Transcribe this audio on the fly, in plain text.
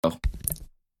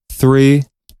3,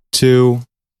 2,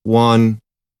 1,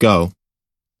 go.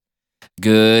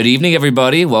 Good evening,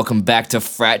 everybody. Welcome back to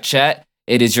Frat Chat.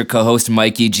 It is your co-host,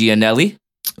 Mikey Gianelli.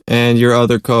 And your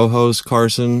other co-host,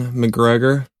 Carson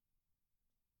McGregor.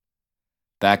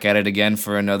 Back at it again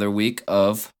for another week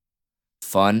of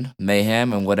fun,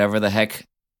 mayhem, and whatever the heck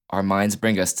our minds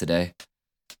bring us today.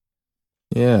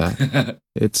 Yeah,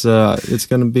 it's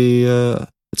gonna be a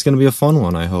fun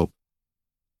one. I hope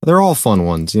they're all fun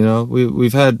ones. You know,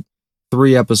 we've had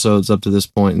 3 episodes up to this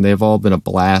point, and they've all been a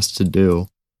blast to do.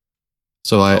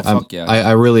 So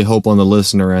I really hope on the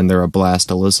listener end they're a blast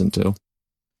to listen to.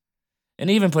 And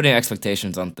even putting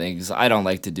expectations on things, I don't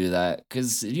like to do that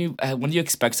because when you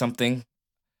expect something,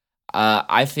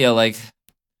 I feel like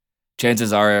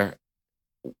chances are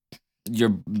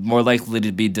you're more likely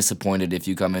to be disappointed if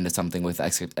you come into something with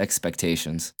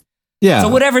expectations. Yeah. So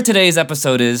whatever today's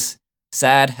episode is,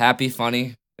 sad, happy,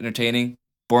 funny, entertaining,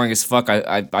 boring as fuck,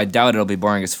 I doubt it'll be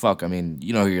boring as fuck. I mean,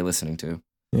 you know who you're listening to.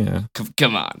 Yeah.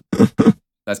 Come on.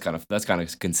 That's kind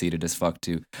of conceited as fuck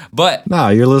too. But nah,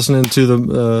 you're listening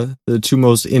to the 2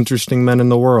 most interesting men in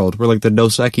the world. We're like the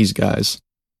Dos Equis guys.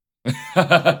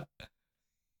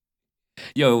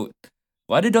 Yo,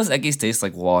 why do Dos Equis taste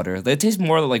like water? They taste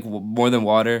more than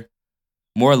water,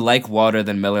 more like water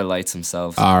than Miller Lights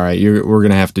themselves. All right, we're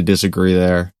gonna have to disagree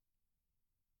there.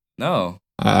 No,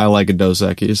 I like a Dos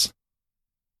Equis.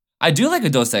 I do like a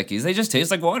Dos Equis. They just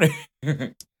taste like water.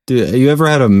 Dude, you ever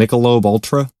had a Michelob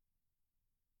Ultra?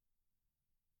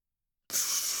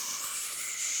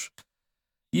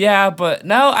 Yeah, but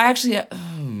no, I actually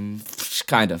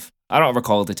kind of. I don't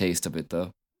recall the taste of it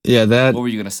though. Yeah, What were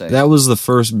you gonna say? That was the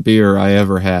first beer I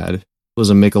ever had. Was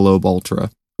a Michelob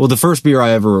Ultra. Well, the first beer I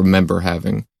ever remember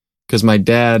having, because my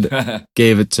dad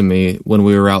gave it to me when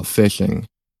we were out fishing.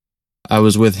 I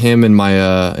was with him and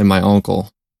my uncle,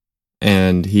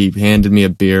 and he handed me a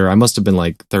beer. I must have been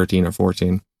like 13 or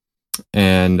 14,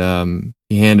 and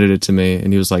he handed it to me,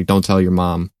 and he was like, "Don't tell your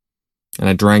mom." And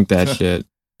I drank that shit,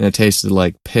 and it tasted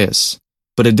like piss,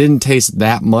 but it didn't taste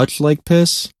that much like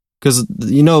piss. Because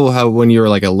you know how when you're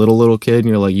like a little kid and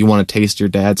you're like, you want to taste your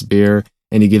dad's beer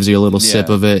and he gives you a little sip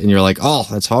of it and you're like, oh,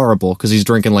 that's horrible because he's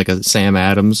drinking like a Sam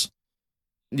Adams.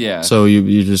 Yeah. So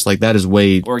you're just like, that is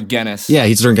way... Or Guinness. Yeah,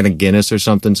 he's drinking a Guinness or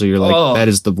something. So you're like, that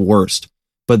is the worst.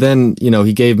 But then, you know,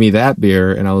 he gave me that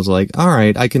beer and I was like, all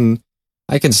right, I can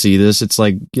see this. It's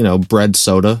like, you know, bread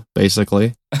soda,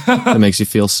 basically. That makes you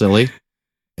feel silly.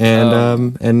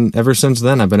 And ever since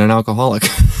then, I've been an alcoholic.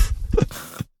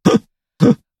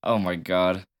 Oh my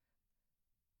god.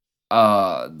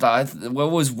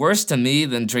 What was worse to me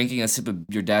than drinking a sip of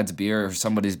your dad's beer or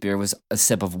somebody's beer was a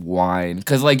sip of wine.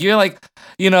 Because, like, you're like,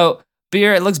 you know,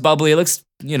 beer, it looks bubbly, it looks,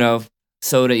 you know,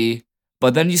 soda-y.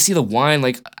 But then you see the wine,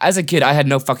 like, as a kid, I had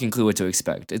no fucking clue what to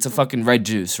expect. It's a fucking red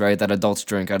juice, right, that adults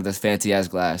drink out of this fancy-ass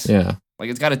glass. Yeah.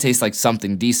 Like, it's gotta taste like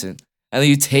something decent. And then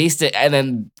you taste it, and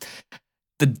then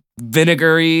the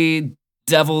vinegary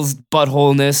devil's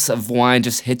buttholeness of wine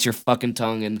just hits your fucking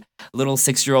tongue, and little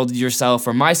 6-year-old yourself,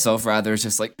 or myself rather, is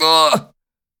just like, ugh,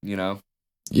 you know?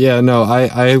 Yeah, no,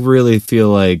 I really feel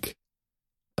like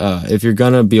if you're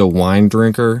gonna be a wine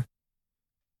drinker,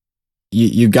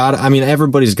 you gotta, I mean,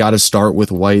 everybody's gotta start with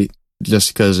white just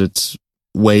because it's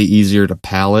way easier to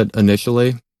palate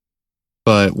initially.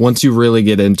 But once you really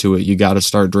get into it, you gotta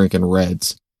start drinking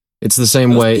reds. It's the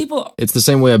same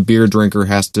way a beer drinker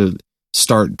has to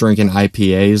start drinking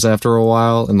IPAs after a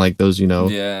while, and like those, you know,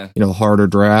 harder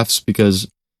drafts, because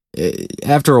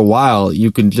after a while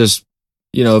you can just,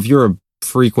 you know, if you're a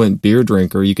frequent beer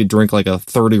drinker, you could drink like a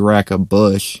 30 rack of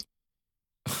Busch,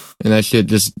 and that shit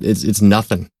just it's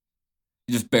nothing.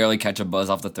 You just barely catch a buzz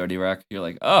off the 30 rack. You're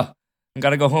like, oh, I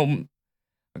gotta go home.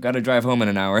 I gotta drive home in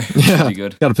an hour. Yeah, be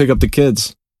good. Gotta pick up the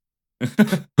kids.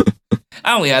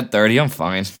 I only had 30. I'm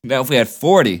fine. Now if we had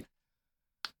 40.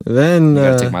 Then you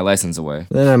gotta take my license away.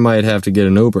 Then I might have to get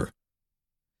an Uber.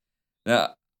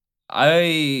 Now,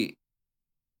 I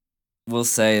will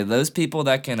say those people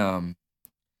that can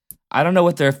I don't know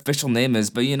what their official name is,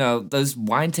 but you know, those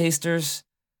wine tasters.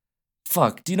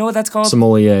 Fuck, do you know what that's called?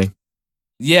 Sommelier.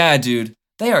 Yeah, dude.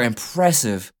 They are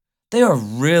impressive. They are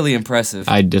really impressive.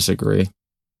 I disagree.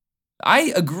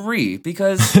 I agree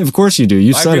because of course you do.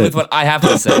 You said it. I agree with what I have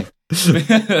to say.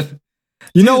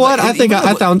 You know what? I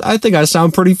think I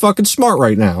sound pretty fucking smart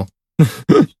right now.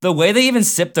 The way they even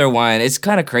sip their wine, it's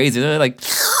kind of crazy. They're like,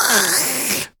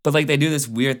 but like they do this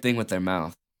weird thing with their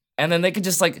mouth, and then they could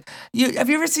just like, have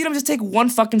you ever seen them just take one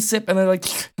fucking sip and they're like,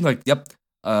 yep,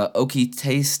 oaky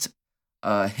taste,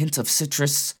 hint of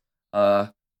citrus,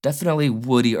 definitely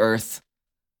woody earth.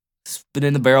 It's been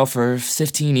in the barrel for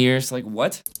 15 years. Like,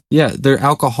 what? Yeah, they're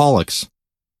alcoholics.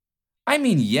 I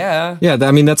mean, yeah. Yeah,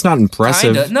 I mean that's not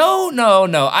impressive. Kinda.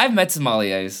 No. I've met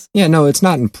sommeliers. Yeah, no, it's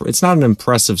not. It's not an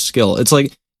impressive skill. It's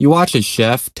like you watch a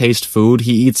chef taste food;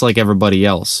 he eats like everybody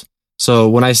else. So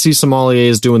when I see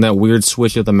sommeliers doing that weird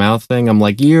switch of the mouth thing, I'm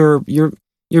like, you're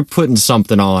putting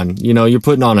something on. You know, you're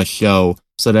putting on a show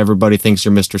so that everybody thinks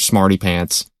you're Mr. Smarty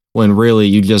Pants. When really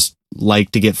you just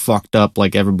like to get fucked up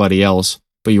like everybody else,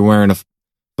 but you're wearing a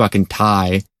fucking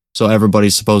tie, so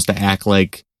everybody's supposed to act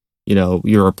like, you know,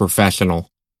 you're a professional.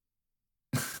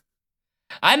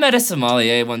 I met a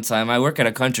sommelier one time. I work at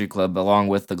a country club along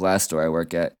with the glass store I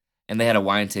work at, and they had a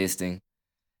wine tasting,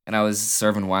 and I was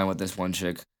serving wine with this one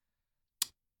chick.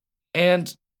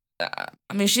 And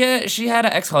I mean, she had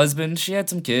an ex-husband. She had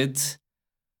some kids.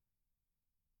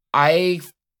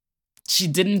 She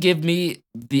didn't give me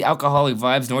the alcoholic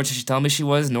vibes, nor did she tell me she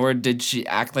was, nor did she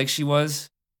act like she was.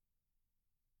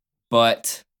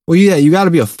 But Well, yeah, you got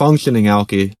to be a functioning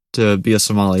alky to be a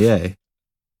sommelier.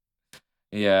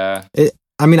 yeah,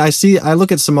 I mean, I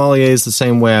look at sommeliers the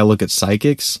same way I look at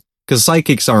psychics, because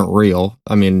psychics aren't real.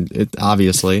 I mean,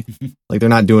 obviously, like they're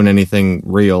not doing anything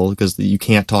real because you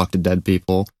can't talk to dead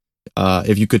people.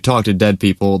 If you could talk to dead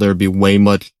people, there'd be way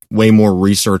more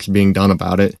research being done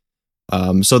about it.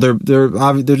 So they're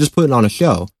just putting on a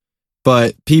show.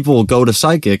 But people go to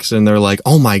psychics and they're like,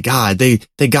 "Oh my god, they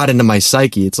got into my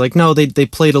psyche." It's like, no, they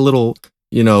played a little,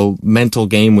 you know, mental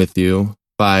game with you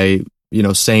by, you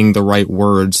know, saying the right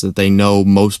words that they know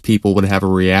most people would have a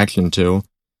reaction to.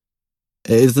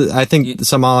 I think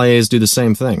sommeliers do the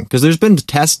same thing, because there's been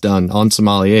tests done on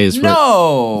sommeliers.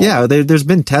 No. Yeah, there's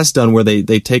been tests done where they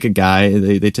take a guy,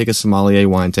 they take a sommelier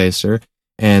wine taster,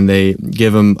 and they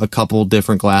give him a couple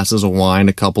different glasses of wine,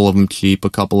 a couple of them cheap,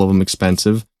 a couple of them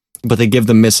expensive, but they give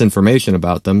them misinformation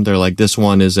about them. They're like, this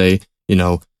one is a, you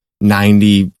know,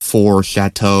 94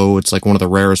 Chateau. It's like one of the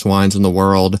rarest wines in the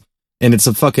world. And it's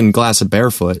a fucking glass of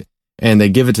Barefoot. And they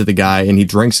give it to the guy and he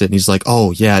drinks it and he's like, oh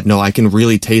yeah, no, I can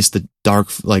really taste the dark,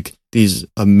 like these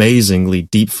amazingly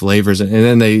deep flavors. And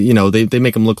then they, you know, they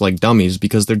make them look like dummies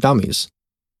because they're dummies.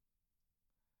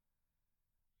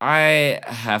 I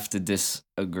have to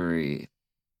disagree.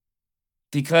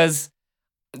 Because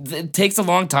it takes a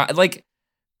long time. Like,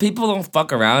 people don't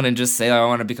fuck around and just say, I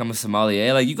want to become a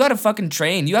sommelier. Like, you gotta fucking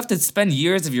train. You have to spend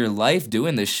years of your life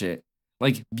doing this shit.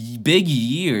 Like, big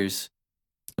years.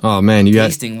 Oh man, you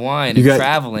tasting wine and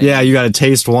traveling. Yeah, you got to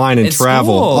taste wine and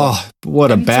travel. School. Oh,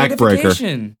 what a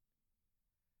backbreaker!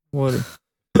 What?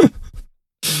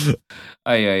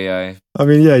 Ay. I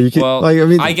mean, yeah, you can. Well, like, I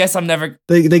mean, I guess I'm never.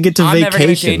 They get to I'm vacation. Never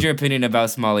gonna change your opinion about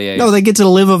sommeliers. No, they get to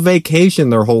live a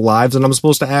vacation their whole lives, and I'm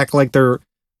supposed to act like they're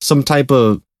some type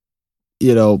of,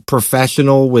 you know,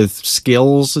 professional with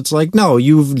skills. It's like, no,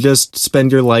 you've just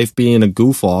spent your life being a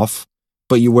goof off.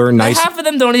 But you wear nice. Half of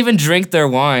them don't even drink their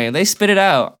wine. They spit it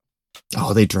out.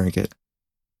 Oh, they drink it.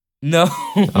 No.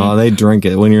 Oh, they drink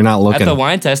it when you're not looking. At the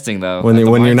wine testing, though. When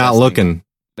you're not looking.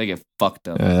 They get fucked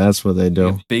up. Yeah, that's what they do.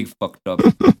 They get big fucked up.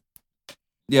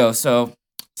 Yo, so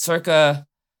circa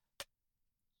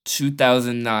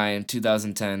 2009,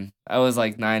 2010. I was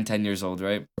like 9, 10 years old,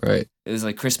 right? Right. It was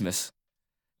like Christmas.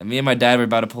 And me and my dad were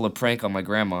about to pull a prank on my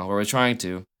grandma, or we're trying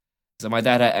to. So my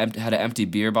dad had an empty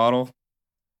beer bottle.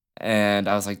 And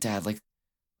I was like, Dad, like,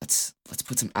 let's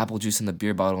put some apple juice in the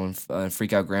beer bottle and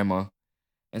freak out grandma.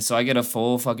 And so I get a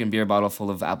full fucking beer bottle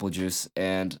full of apple juice,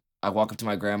 and I walk up to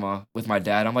my grandma with my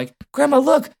dad. I'm like, Grandma,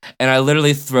 look. And I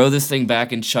literally throw this thing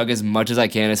back and chug as much as I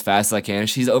can, as fast as I can.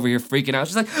 She's over here freaking out.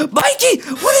 She's like, Mikey,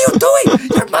 what are you doing?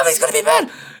 Your mommy's gonna be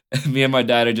mad. And me and my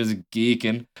dad are just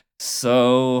geeking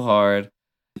so hard.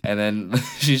 And then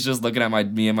she's just looking at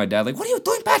me and my dad like, what are you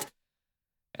doing, Pat?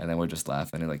 And then we're just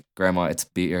laughing and like, Grandma, it's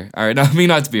beer. All right, no, I mean,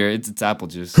 not it's beer. It's apple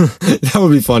juice. That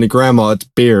would be funny. Grandma, it's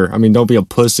beer. I mean, don't be a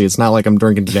pussy. It's not like I'm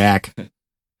drinking Jack.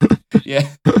 Yeah,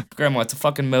 Grandma, it's a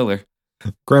fucking Miller.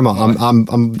 Grandma,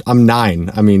 I'm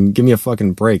 9. I mean, give me a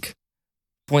fucking break.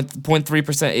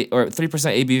 0.3% or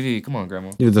 3% ABV. Come on,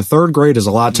 Grandma. Dude, the third grade is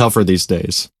a lot tougher these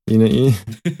days. You know.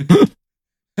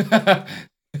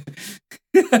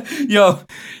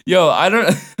 Yo, I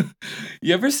don't.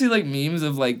 You ever see like memes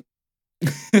of like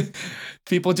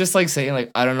people just like saying like,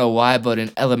 I don't know why, but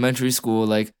in elementary school,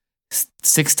 like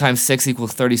 6 times 6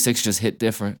 equals 36 just hit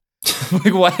different.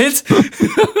 Like, what?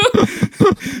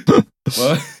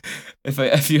 Well,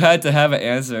 if you had to have an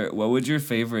answer, what would your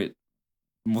favorite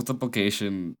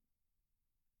multiplication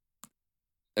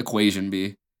equation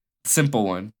be? Simple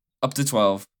one, up to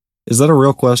 12. Is that a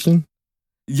real question?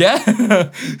 Yeah.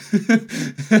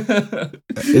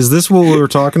 Is this what we were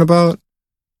talking about?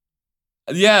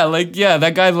 Yeah, like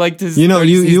that guy liked his. You know,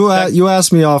 30 you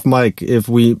asked me off mic if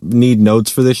we need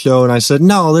notes for this show, and I said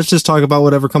no. Let's just talk about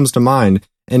whatever comes to mind.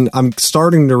 And I'm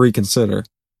starting to reconsider.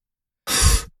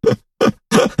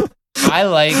 I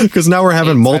like because now we're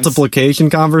having multiplication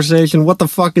conversation. What the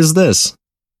fuck is this?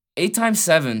 8 times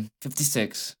 7,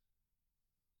 56.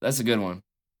 That's a good one.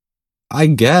 I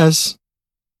guess.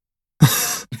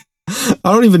 I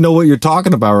don't even know what you're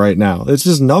talking about right now. It's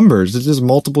just numbers. It's just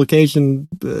multiplication.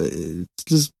 It's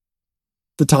just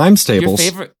the times tables.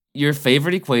 Your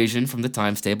favorite equation from the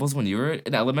times tables when you were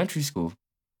in elementary school.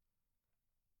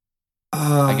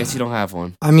 I guess you don't have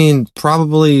one. I mean,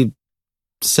 probably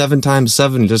 7 times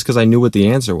 7, just because I knew what the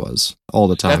answer was all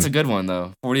the time. That's a good one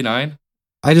though. 49.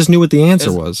 I just knew what the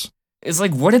answer was. It's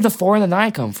like, where did the 4 and the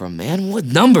 9 come from, man? What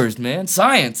numbers, man?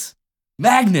 Science,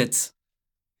 magnets.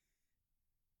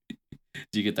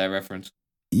 Do you get that reference?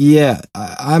 Yeah,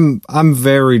 I'm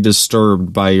very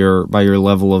disturbed by your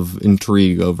level of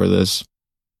intrigue over this.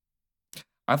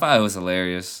 I thought it was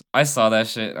hilarious. I saw that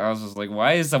shit. I was just like,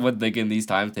 why is someone thinking these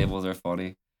timetables are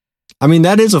funny? I mean,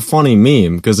 that is a funny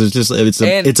meme because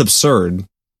it's absurd.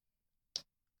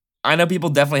 I know people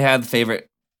definitely have favorite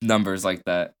numbers like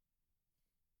that.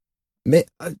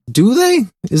 Do they?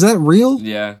 Is that real?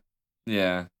 Yeah.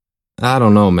 Yeah. I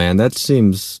don't know, man. That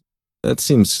seems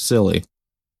silly.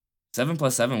 7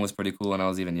 plus 7 was pretty cool when I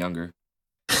was even younger.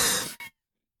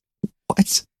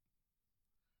 What?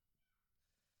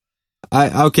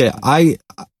 I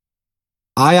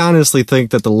honestly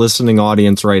think that the listening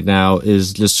audience right now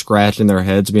is just scratching their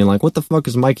heads being like, what the fuck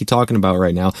is Mikey talking about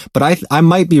right now? But I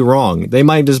might be wrong. They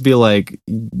might just be like,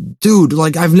 dude,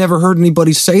 like I've never heard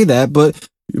anybody say that, but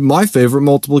my favorite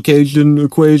multiplication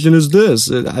equation is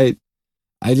this. I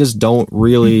just don't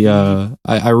really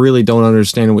I really don't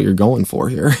understand what you're going for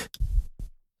here.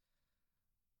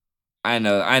 I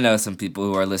know some people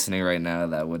who are listening right now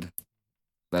that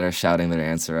are shouting their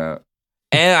answer out.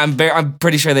 And I'm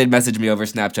pretty sure they'd message me over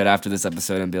Snapchat after this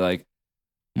episode and be like,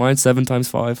 mine's 7 times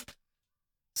 5.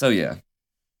 So yeah.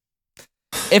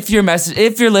 If you're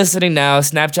listening now,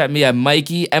 Snapchat me at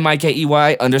Mikey, Mikey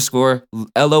 _Lorenzo,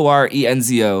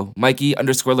 Mikey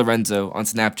 _Lorenzo on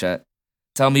Snapchat.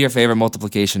 Tell me your favorite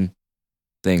multiplication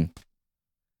thing.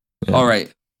 Yeah. All right.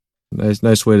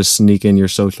 Nice way to sneak in your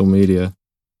social media.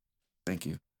 Thank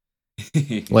you.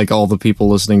 Like all the people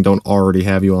listening don't already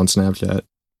have you on Snapchat.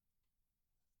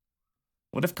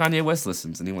 What if Kanye West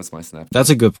listens and he wants my Snapchat? That's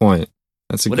a good point.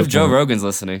 What if Joe Rogan's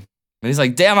listening? And he's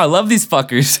like, damn, I love these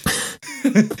fuckers.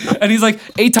 And he's like,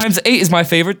 8 times 8 is my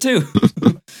favorite too.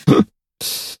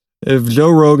 If Joe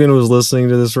Rogan was listening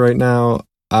to this right now,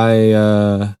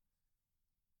 I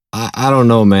don't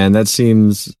know, man. That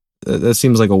seems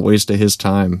like a waste of his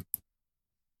time.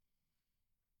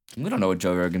 We don't know what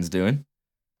Joe Rogan's doing.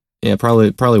 Yeah,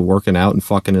 probably working out and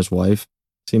fucking his wife.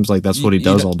 Seems like that's what he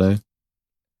does all day.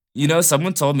 You know,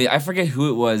 someone told me, I forget who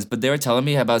it was, but they were telling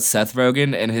me about Seth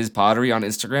Rogen and his pottery on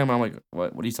Instagram. I'm like,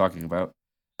 what are you talking about?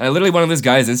 And I literally went on this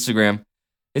guy's Instagram.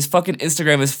 His fucking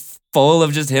Instagram is full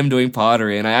of just him doing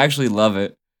pottery, and I actually love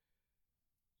it.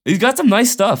 He's got some nice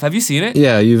stuff. Have you seen it?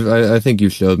 Yeah, I think you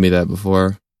showed me that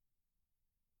before.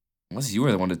 Unless you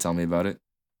were the one to tell me about it.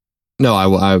 No,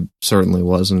 I certainly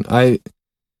wasn't. I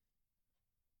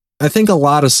think a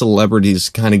lot of celebrities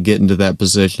kind of get into that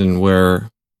position where,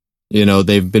 you know,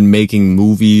 they've been making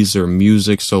movies or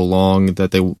music so long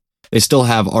that they still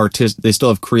have they still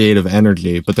have creative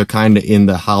energy, but they're kind of in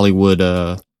the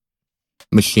Hollywood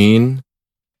machine.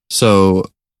 So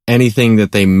anything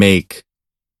that they make,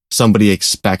 somebody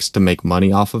expects to make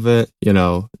money off of it. You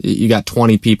know, you got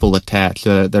 20 people attached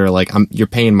that are like, you're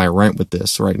paying my rent with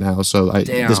this right now, so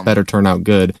this better turn out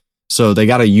good. So they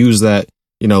got to use that,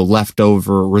 you know,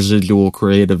 leftover residual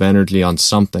creative energy on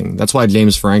something. That's why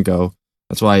James Franco.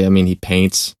 That's why, I mean, he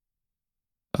paints.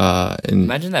 And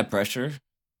imagine that pressure.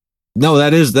 No,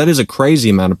 that is a crazy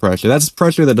amount of pressure. That's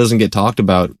pressure that doesn't get talked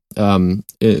about when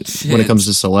it comes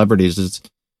to celebrities. It's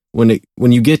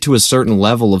when you get to a certain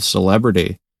level of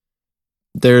celebrity,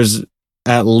 there's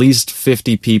at least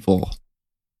 50 people,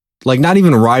 like not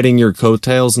even riding your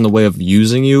coattails in the way of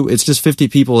using you. It's just 50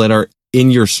 people that are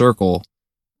in your circle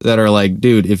that are like,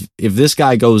 dude, if this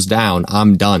guy goes down,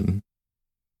 I'm done.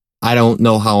 I don't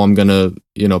know how I'm gonna,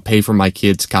 you know, pay for my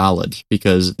kids' college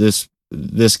because this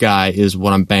guy is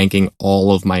what I'm banking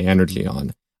all of my energy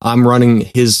on. I'm running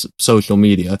his social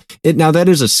media. Now that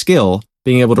is a skill,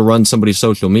 being able to run somebody's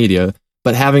social media,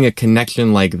 but having a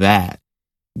connection like that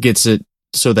gets it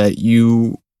so that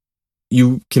you're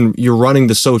running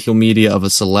the social media of a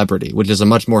celebrity, which is a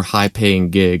much more high paying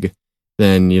gig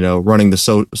than, you know, running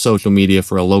the social media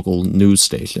for a local news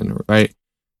station, right?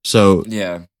 So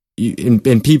yeah.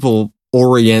 and people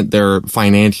orient their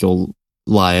financial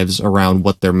lives around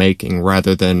what they're making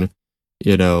rather than,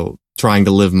 trying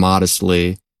to live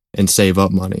modestly and save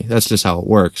up money. That's just how it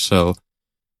works. So,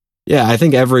 yeah, I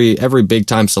think every big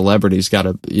time celebrity's got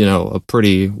a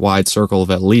pretty wide circle of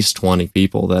at least 20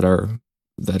 people that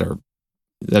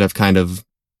have kind of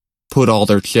put all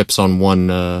their chips on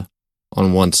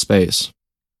one space.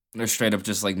 They're straight up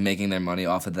just like making their money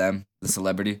off of them, the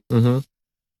celebrity. Mm-hmm.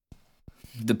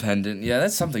 Dependent. Yeah,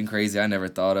 that's something crazy I never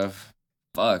thought of.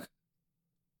 Fuck.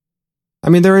 I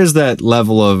mean, there is that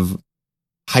level of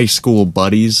high school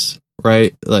buddies,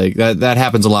 right? Like that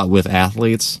happens a lot with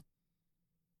athletes,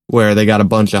 where they got a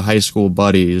bunch of high school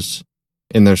buddies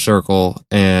in their circle,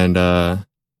 and they're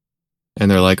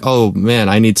like, "Oh man,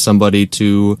 I need somebody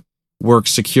to work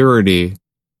security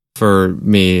for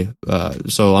me,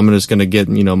 so I'm just gonna get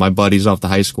my buddies off the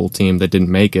high school team that didn't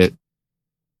make it,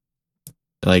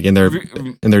 like, and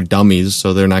they're dummies,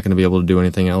 so they're not gonna be able to do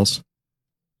anything else."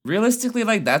 Realistically,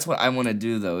 like, that's what I want to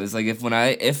do, though. Is like if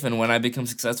and when I become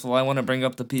successful, I want to bring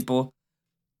up the people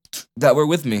that were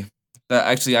with me, that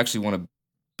actually want to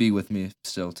be with me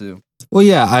still too. Well,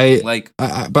 yeah,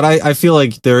 but I feel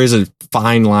like there is a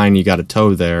fine line you got to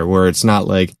toe there, where it's not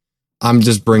like I'm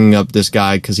just bringing up this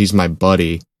guy because he's my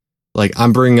buddy. Like,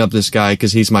 I'm bringing up this guy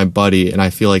because he's my buddy, and I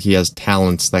feel like he has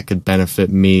talents that could benefit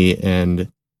me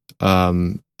and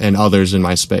others in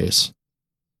my space.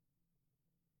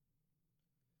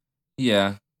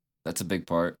 Yeah, that's a big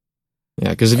part.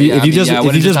 Yeah, because if you just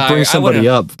bring somebody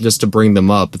up just to bring them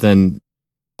up, then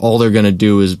all they're gonna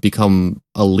do is become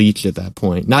a leech at that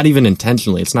point. Not even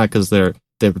intentionally. It's not because they're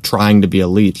trying to be a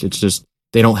leech. It's just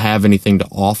they don't have anything to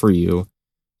offer you,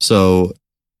 so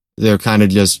they're kind of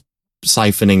just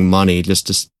siphoning money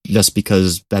just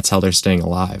because that's how they're staying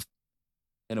alive.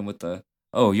 Hit them with the,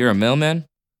 "Oh, you're a mailman?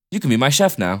 You can be my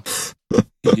chef now."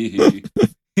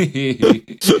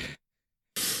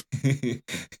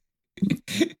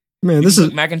 Man, this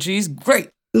is mac and cheese.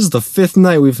 Great. This is the 5th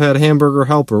night we've had Hamburger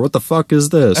Helper. What the fuck is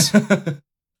this?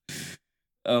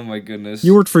 Oh my goodness.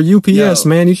 You worked for UPS,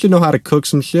 man. You should know how to cook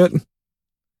some shit.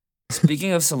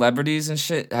 Speaking of celebrities and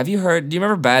shit, do you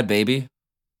remember Bad Baby?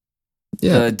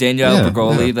 Yeah. Danielle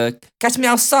Bergoli, the "Catch Me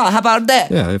Outside, how about that?"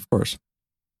 Yeah, of course.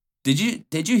 Did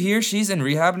you hear she's in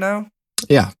rehab now?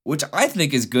 Yeah. Which I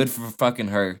think is good for fucking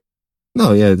her.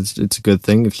 No, yeah, it's a good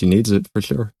thing if she needs it, for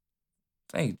sure.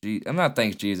 I'm not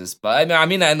thank Jesus, but I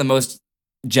mean that in the most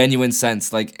genuine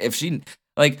sense. Like, if she's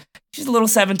a little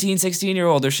 17,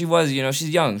 16-year-old, or she was, she's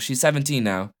young. She's 17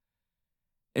 now.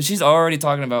 And she's already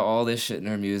talking about all this shit in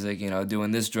her music,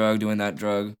 doing this drug, doing that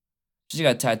drug. She's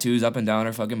got tattoos up and down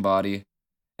her fucking body.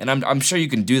 And I'm sure you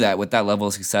can do that with that level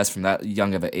of success from that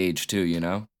young of an age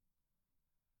too,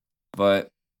 But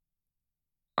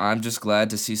I'm just glad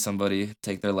to see somebody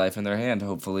take their life in their hand,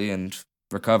 hopefully, and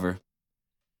recover.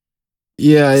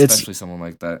 Yeah, especially someone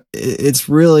like that. It's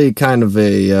really kind of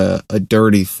a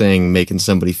dirty thing making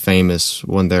somebody famous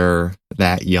when they're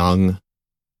that young.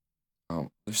 Oh,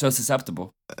 they're so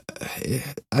susceptible.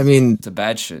 I mean, it's a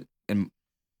bad shit. And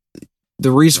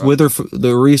the Reese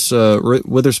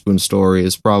Witherspoon story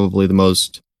is probably the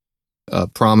most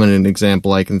prominent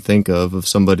example I can think of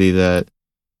somebody that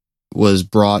was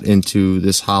brought into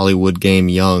this Hollywood game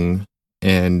young,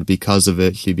 and because of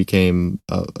it, she became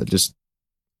just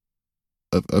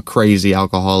a crazy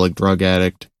alcoholic drug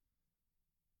addict.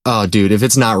 Oh, dude, if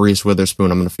it's not Reese Witherspoon,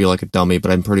 I'm going to feel like a dummy,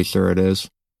 but I'm pretty sure it is.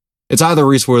 It's either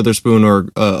Reese Witherspoon or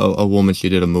a woman she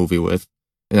did a movie with,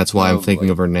 and that's why I'm thinking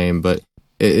of her name, but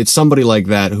it's somebody like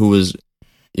that who was,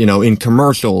 in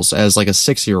commercials as like a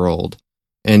 6-year-old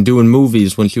and doing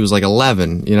movies when she was like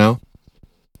 11,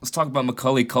 Let's talk about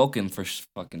Macaulay Culkin for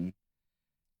fucking...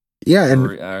 Yeah,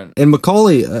 and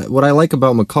Macaulay, what I like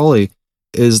about Macaulay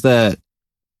is that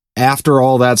after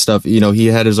all that stuff, he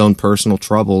had his own personal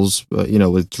troubles,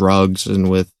 with drugs and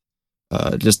with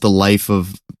just the life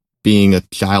of being a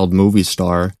child movie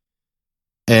star.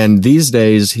 And these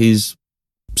days, he's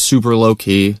super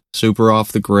low-key, super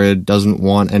off the grid, doesn't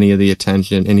want any of the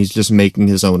attention, and he's just making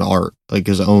his own art, like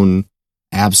his own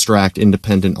abstract,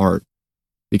 independent art,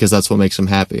 because that's what makes him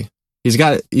happy. He's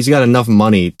got enough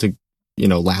money to,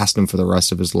 last him for the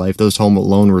rest of his life. Those Home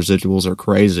Alone residuals are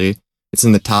crazy. It's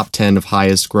in the top 10 of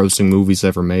highest grossing movies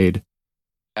ever made.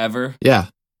 Ever? Yeah.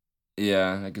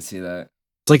 Yeah, I could see that.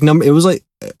 It's like it was like,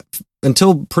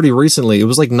 until pretty recently, it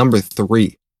was like number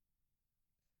 3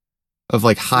 of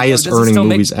like highest earning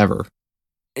movies ever.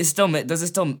 Does it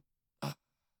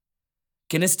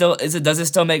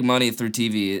still make money through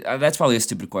TV? That's probably a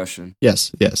stupid question.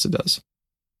 Yes, it does.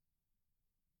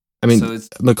 I mean, So it's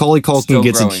Macaulay Culkin still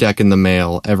gets growing. a check in the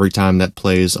mail every time that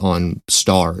plays on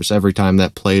Stars, every time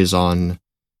that plays on,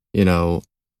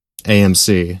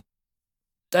 AMC.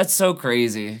 That's so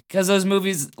crazy. Because those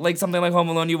movies, like something like Home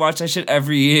Alone, you watch that shit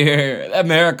every year.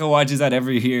 America watches that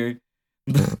every year.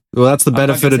 Well, that's the I'm not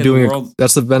benefit gonna of say the doing world.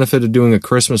 that's the benefit of doing a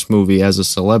Christmas movie as a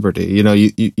celebrity.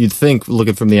 You'd think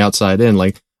looking from the outside in,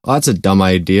 like, oh, that's a dumb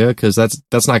idea because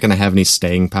that's not going to have any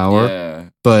staying power. Yeah,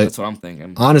 But that's what I'm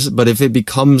thinking. but if it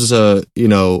becomes a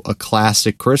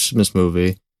classic Christmas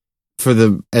movie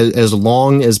for as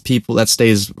long as people that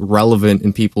stays relevant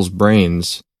in people's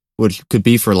brains, which could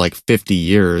be for like 50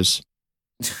 years.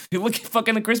 Look at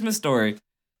fucking A Christmas Story.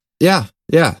 Yeah,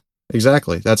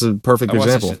 exactly. That's a perfect I watch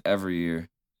example. that shit every year.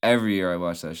 Every year I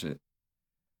watch that shit.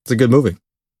 It's a good movie.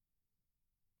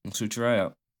 Shoot your eye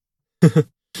out.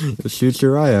 Shoot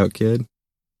your eye out, kid.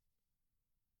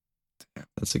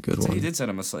 That's a good So one. he did set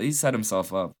himself. He set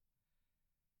himself up.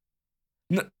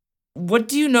 What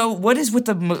do you know? What is with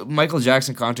the Michael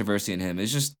Jackson controversy in him?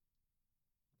 It's just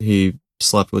He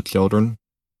slept with children.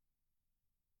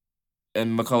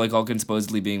 and Macaulay Culkin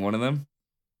supposedly being one of them.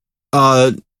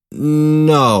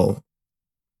 No.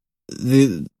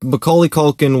 The Macaulay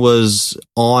Culkin was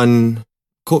on.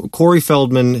 Corey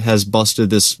Feldman has busted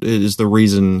this. Is the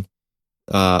reason.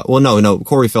 No.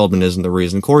 Corey Feldman isn't the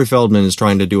reason. Corey Feldman is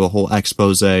trying to do a whole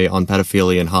expose on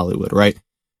pedophilia in Hollywood, right?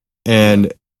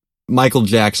 And Michael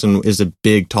Jackson is a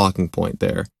big talking point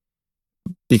there.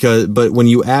 But when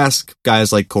you ask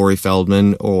guys like Corey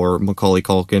Feldman or Macaulay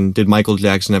Culkin, did Michael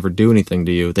Jackson ever do anything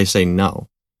to you? They say no.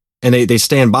 And they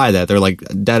stand by that. They're like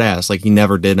dead ass. Like, he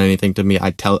never did anything to me.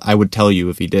 I would tell you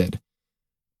if he did.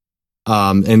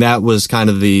 And that was kind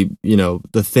of the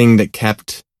thing that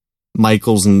kept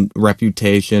Michael's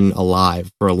reputation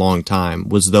alive for a long time,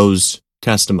 was those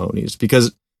testimonies,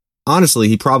 because honestly,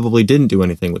 he probably didn't do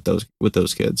anything with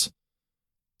those kids.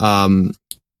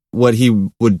 What he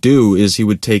would do is he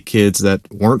would take kids that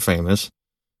weren't famous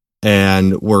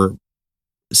and were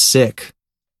sick,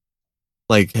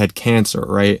 like had cancer,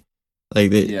 right?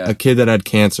 Like a kid that had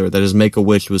cancer, that his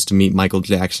Make-A-Wish was to meet Michael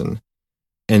Jackson,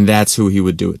 and that's who he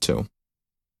would do it to.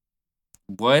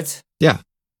 What? Yeah.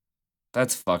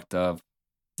 That's fucked up.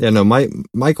 Yeah, no,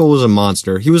 Michael was a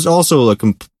monster. He was also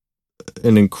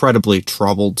an incredibly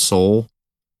troubled soul,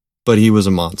 but he was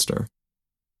a monster.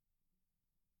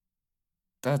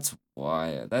 That's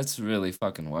why. That's really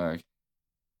fucking whack.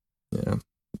 Yeah.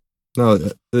 No,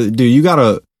 dude, you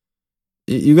gotta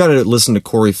listen to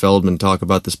Corey Feldman talk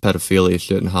about this pedophilia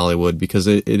shit in Hollywood, because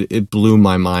it blew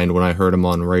my mind when I heard him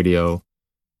on radio,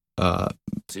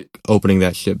 opening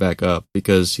that shit back up,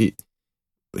 because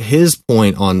his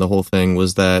point on the whole thing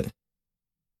was that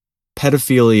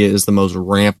pedophilia is the most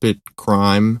rampant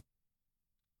crime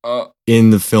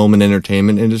in the film and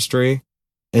entertainment industry,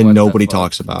 and nobody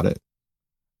talks about it.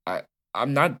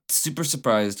 I'm not super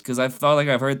surprised, because I felt like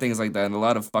I've heard things like that and a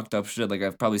lot of fucked up shit. Like,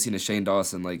 I've probably seen a Shane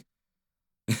Dawson, like,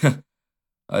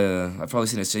 I've probably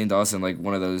seen a Shane Dawson, like,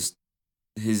 one of those,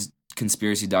 his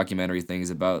conspiracy documentary things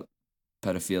about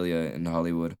pedophilia in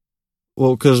Hollywood.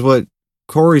 Well, because what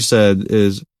Corey said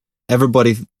is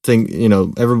everybody thinks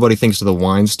of the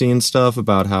Weinstein stuff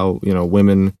about how,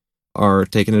 women are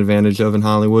taken advantage of in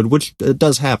Hollywood, which it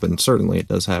does happen. Certainly it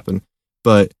does happen.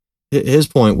 But his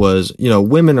point was,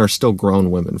 women are still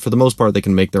grown women. For the most part, they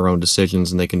can make their own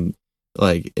decisions, and they can,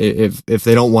 like, if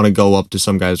they don't want to go up to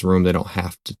some guy's room, they don't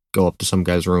have to go up to some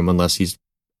guy's room unless he's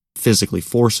physically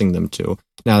forcing them to.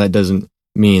 Now, that doesn't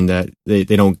mean that they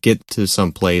don't get to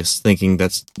some place thinking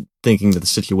that the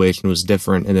situation was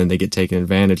different, and then they get taken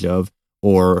advantage of,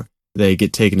 or they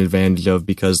get taken advantage of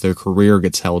because their career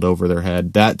gets held over their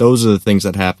head. Those are the things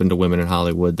that happen to women in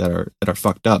Hollywood that are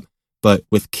fucked up. But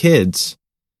with kids,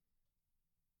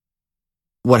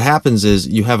 what happens is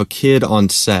you have a kid on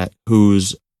set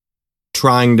who's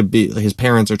his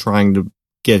parents are trying to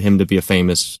get him to be a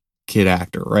famous kid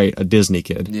actor, right? A Disney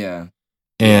kid. Yeah.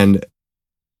 And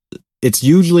it's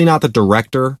usually not the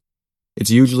director.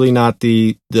 It's usually not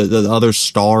the other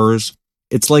stars.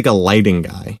 It's like a lighting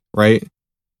guy, right?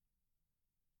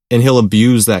 And he'll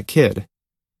abuse that kid.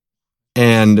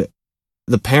 And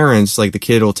the parents, like, the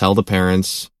kid will tell the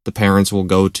parents will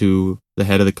go to the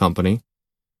head of the company,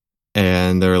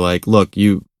 and they're like, look,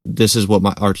 this is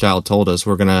what our child told us.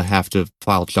 We're going to have to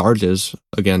file charges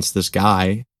against this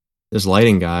guy, this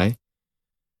lighting guy.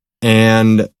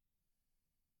 And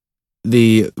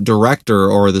the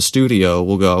director or the studio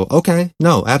will go, okay,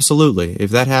 no, absolutely. If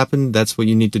that happened, that's what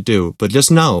you need to do. But just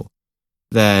know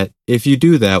that if you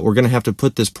do that, we're going to have to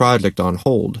put this project on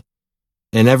hold.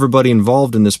 And everybody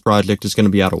involved in this project is going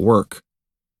to be out of work.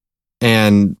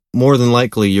 and more than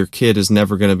likely your kid is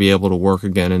never going to be able to work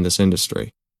again in this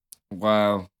industry.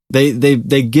 Wow. They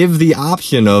give the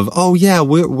option of, oh yeah,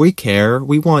 we care,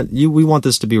 we want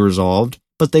this to be resolved,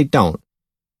 but they don't.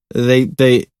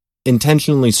 They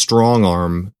intentionally strong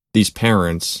arm these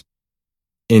parents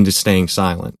into staying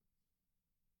silent.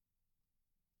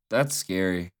 That's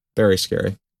scary. Very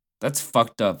scary. That's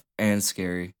fucked up and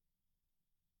scary.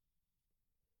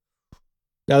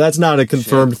 Now that's not a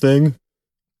confirmed thing.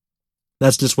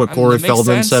 That's just what Corey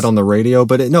Feldman said on the radio,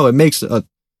 but it makes a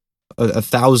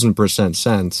 1,000%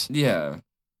 sense. Yeah.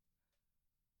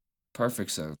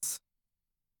 Perfect sense.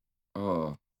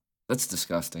 Oh, that's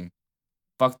disgusting.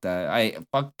 Fuck that.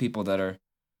 Fuck people that are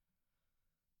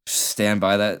stand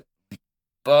by that.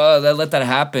 That let that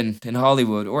happen in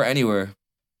Hollywood or anywhere.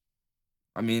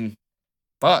 I mean,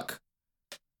 fuck.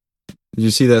 Did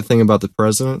you see that thing about the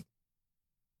president?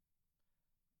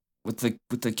 With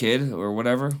the kid or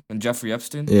whatever, and Jeffrey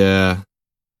Epstein? Yeah.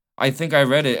 I think I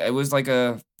read it. It was like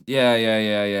a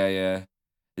yeah.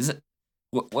 Is it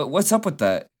what's up with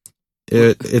that?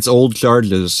 It's old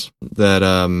charges that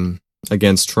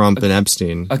against Trump and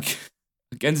Epstein.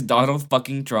 Against Donald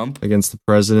fucking Trump? Against the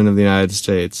president of the United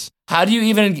States. How do you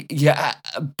even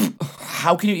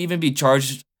how can you even be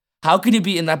charged? How can you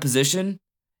be in that position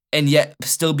and yet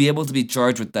still be able to be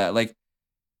charged with that? Like,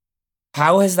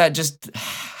 how has that just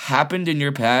happened in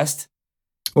your past?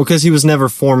 Well, because he was never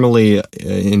formally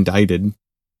indicted.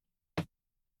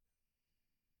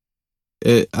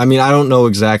 I mean, I don't know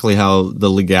exactly how the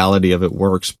legality of it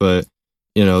works, but,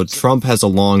 you know, Trump has a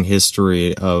long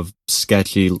history of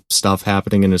sketchy stuff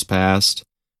happening in his past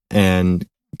and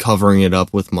covering it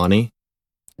up with money.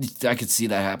 I could see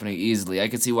that happening easily. I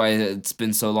could see why it's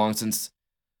been so long since...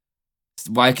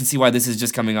 I can see why this is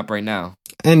just coming up right now.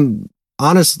 And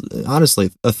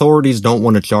honestly, authorities don't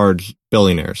want to charge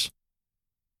billionaires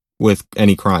with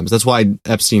any crimes. That's why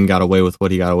Epstein got away with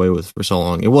what he got away with for so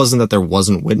long. It wasn't that there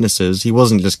wasn't witnesses. He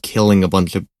wasn't just killing a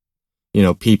bunch of, you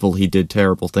know, people he did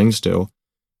terrible things to.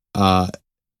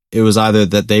 It was either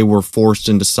that they were forced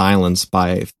into silence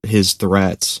by his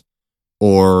threats,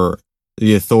 or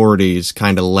the authorities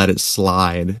kind of let it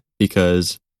slide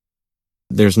because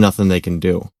there's nothing they can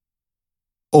do.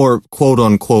 Or, quote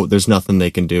unquote, there's nothing they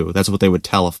can do. That's what they would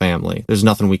tell a family. There's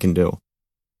nothing we can do.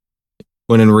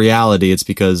 When in reality, it's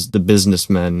because the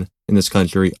businessmen in this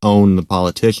country own the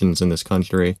politicians in this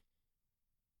country.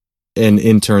 And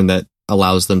in turn, that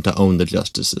allows them to own the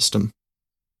justice system.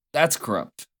 That's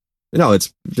corrupt. No,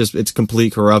 it's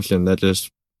complete corruption that just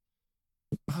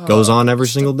goes on every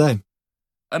single day.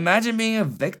 Imagine being a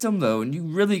victim, though, and you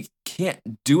really can't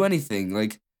do anything.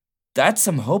 Like, that's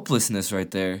some hopelessness right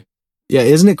there. Yeah,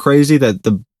 isn't it crazy that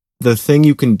the thing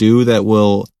you can do that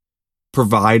will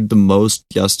provide the most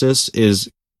justice is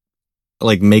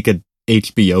like make a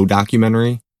HBO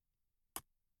documentary?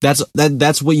 That's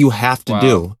what you have to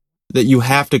do. That you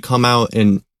have to come out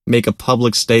and make a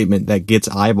public statement that gets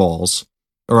eyeballs,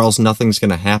 or else nothing's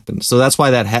going to happen. So that's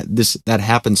why that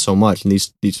happens so much, and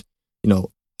these you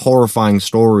know, horrifying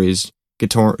stories get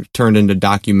turned into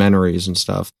documentaries and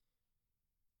stuff,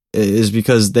 is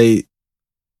because they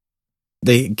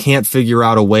can't figure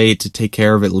out a way to take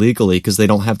care of it legally because they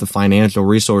don't have the financial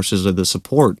resources or the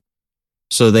support.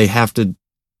 So they have to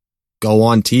go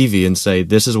on TV and say,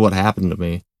 this is what happened to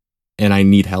me and I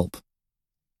need help.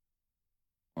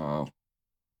 Wow.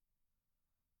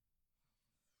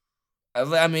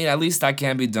 I mean, at least that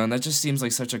can be done. That just seems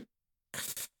like such a...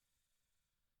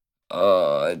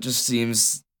 it just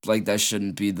seems like that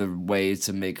shouldn't be the way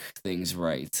to make things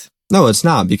right. No, it's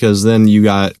not, because then you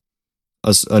got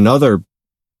another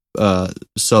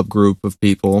subgroup of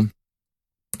people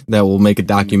that will make a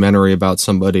documentary about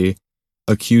somebody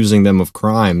accusing them of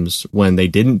crimes when they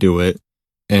didn't do it,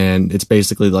 and it's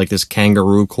basically like this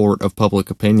kangaroo court of public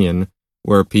opinion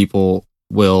where people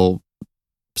will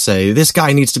say, this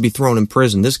guy needs to be thrown in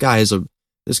prison, this guy is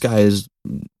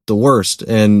the worst,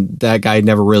 and that guy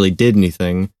never really did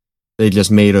anything. They just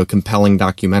made a compelling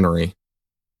documentary.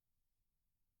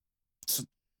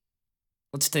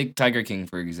 Let's take Tiger King,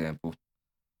 for example.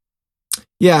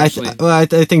 Yeah, I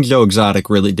think Joe Exotic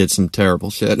really did some terrible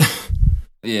shit.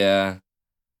 Yeah.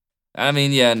 I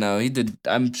mean, yeah, no, he did.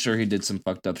 I'm sure he did some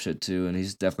fucked up shit too, and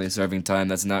he's definitely serving time.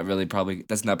 That's not probably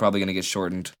going to get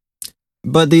shortened.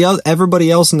 But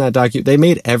everybody else in that they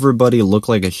made everybody look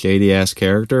like a shady ass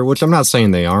character, which I'm not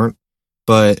saying they aren't,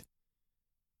 but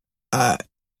I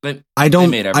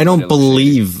don't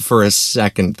believe for a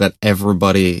second that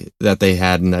everybody that they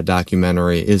had in that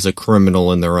documentary is a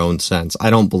criminal in their own sense. I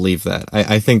don't believe that.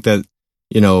 I think that,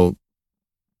 you know,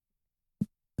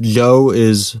 Joe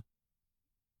is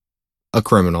a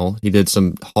criminal. He did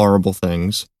some horrible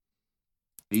things.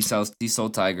 He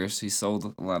sold tigers. He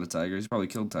sold a lot of tigers. He probably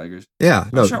killed tigers. Yeah,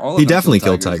 no, sure all of he them definitely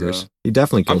killed killed tigers, tigers. He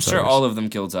definitely killed I'm tigers. sure all of them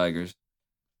killed tigers.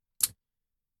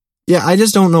 Yeah, I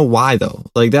just don't know why though.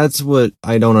 Like that's what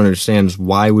I don't understand is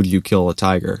why would you kill a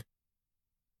tiger?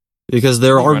 Because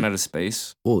there You are run out of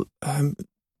space. well,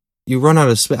 you run out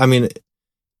of space. I mean,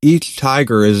 each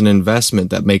tiger is an investment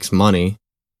that makes money.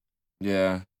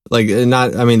 Yeah. Like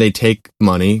not, I mean, they take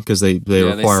money because they Yeah, they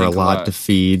require a sink a lot lot. to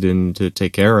feed and to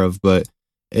take care of. But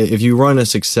if you run a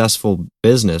successful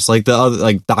business, like the other,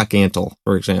 like Doc Antle,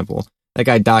 for example, that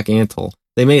guy Doc Antle,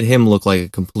 they made him look like a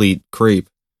complete creep.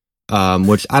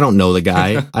 Which I don't know the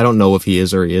guy. I don't know if he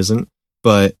is or he isn't.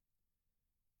 But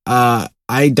I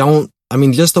don't. I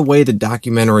mean, just the way the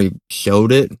documentary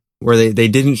showed it, where they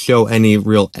didn't show any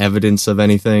real evidence of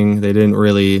anything. They didn't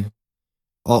really.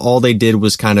 All they did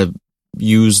was kind of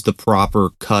use the proper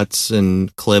cuts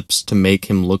and clips to make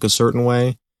him look a certain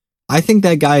way. I think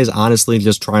that guy is honestly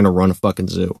just trying to run a fucking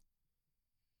zoo.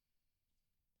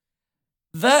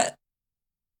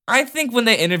 I think when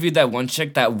they interviewed that one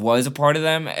chick that was a part of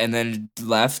them and then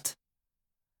left,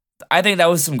 I think that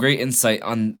was some great insight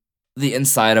on the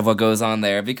inside of what goes on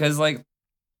there because, like,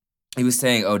 he was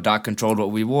saying, oh, Doc controlled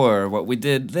what we wore, what we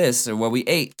did this, or what we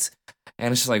ate.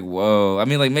 And it's just like, whoa. I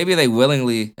mean, like, maybe they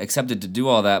willingly accepted to do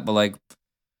all that, but, like,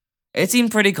 it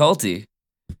seemed pretty culty.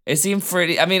 It seemed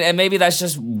pretty, I mean, and maybe that's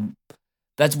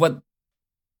what.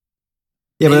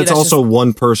 Yeah, but Maybe that's that's also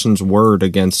one person's word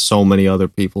against so many other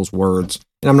people's words.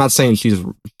 And I'm not saying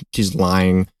she's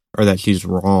lying or that she's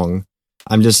wrong.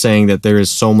 I'm just saying that there is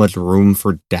so much room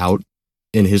for doubt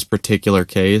in his particular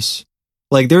case.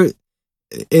 Like there,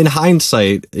 in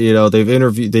hindsight, you know,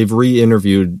 they've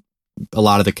re-interviewed a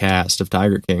lot of the cast of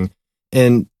Tiger King,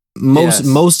 and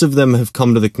most of them have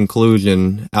come to the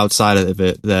conclusion outside of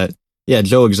it that yeah,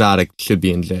 Joe Exotic should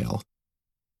be in jail.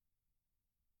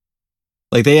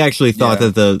 Like they actually thought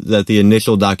that the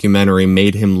initial documentary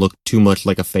made him look too much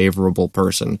like a favorable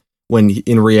person when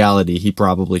in reality he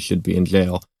probably should be in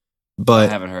jail. But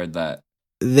I haven't heard that.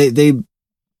 They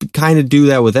kind of do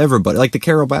that with everybody, like the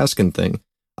Carol Baskin thing.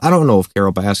 I don't know if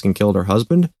Carol Baskin killed her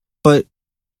husband, but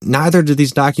neither do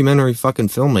these documentary fucking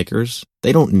filmmakers.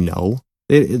 They don't know.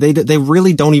 They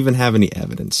really don't even have any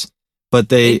evidence. But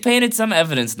they painted some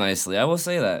evidence nicely. I will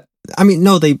say that. I mean,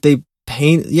 no, they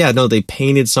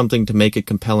painted something to make a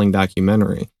compelling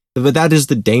documentary. But that is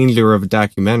the danger of a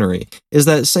documentary, is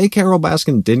that say Carol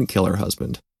Baskin didn't kill her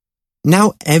husband.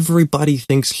 Now everybody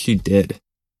thinks she did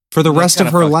for the rest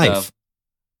of her life. Up.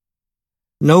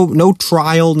 No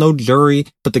trial, no jury,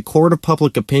 but the court of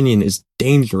public opinion is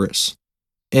dangerous.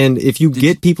 And if you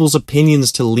get people's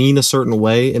opinions to lean a certain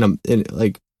way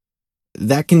like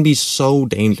that can be so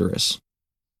dangerous.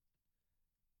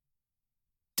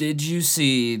 Did you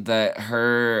see that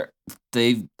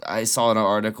I saw in an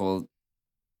article,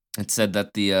 it said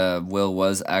that the will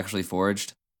was actually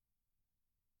forged.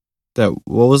 What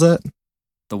was that?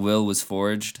 The will was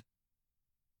forged.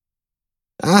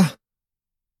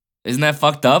 Isn't that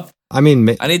fucked up? I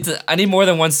mean, I need more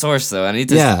than one source though. I need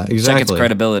to check its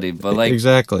credibility. But like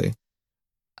exactly.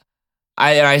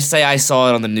 I say I saw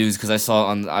it on the news because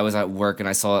I was at work and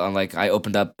I saw it on I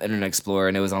opened up Internet Explorer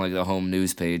and it was on like the home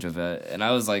news page of it and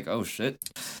I was like, oh shit.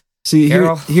 See,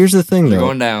 Carol, here's the thing though.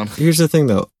 Going down. Here's the thing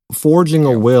though. Forging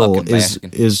a will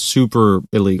is super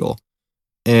illegal.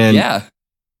 And yeah.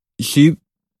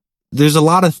 There's a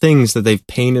lot of things that they've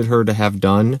painted her to have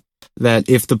done that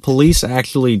if the police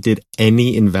actually did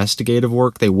any investigative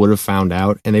work, they would have found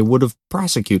out and they would have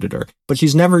prosecuted her. But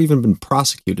she's never even been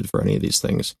prosecuted for any of these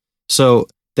things. So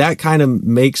that kind of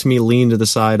makes me lean to the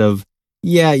side of,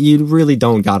 yeah, you really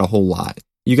don't got a whole lot.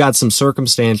 You got some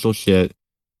circumstantial shit.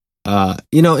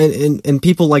 And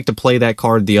people like to play that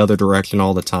card the other direction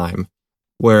all the time,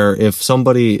 where if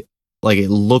somebody, like, it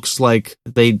looks like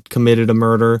they committed a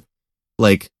murder,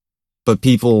 like, but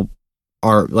people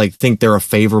are, like, think they're a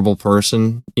favorable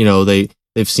person, you know, they've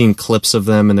seen clips of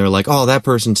them and they're like, oh, that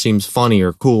person seems funny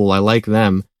or cool, I like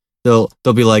them. They'll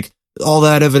be like, all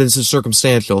that evidence is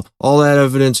circumstantial. All that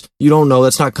evidence, you don't know,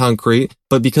 that's not concrete.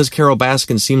 But because Carol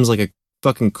Baskin seems like a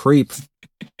fucking creep,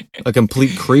 a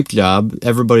complete creep job,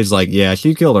 everybody's like, yeah,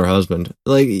 she killed her husband.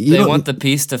 Like, they want the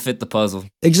piece to fit the puzzle.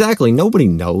 Exactly. Nobody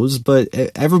knows, but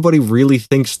everybody really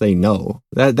thinks they know.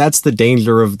 That's the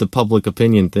danger of the public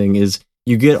opinion thing, is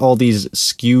you get all these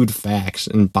skewed facts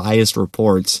and biased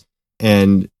reports,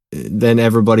 and then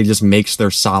everybody just makes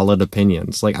their solid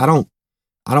opinions. Like, I don't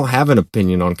have an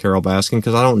opinion on Carol Baskin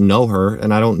because I don't know her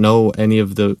and I don't know any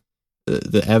of the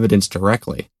evidence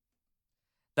directly.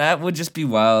 That would just be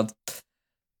wild.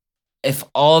 if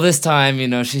all this time,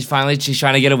 she's trying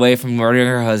to get away from murdering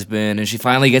her husband, and she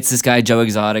finally gets this guy Joe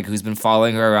Exotic who's been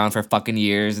following her around for fucking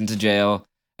years into jail,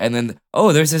 and then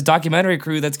there's this documentary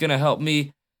crew that's gonna help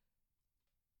me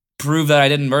prove that I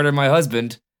didn't murder my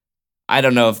husband. I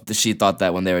don't know if she thought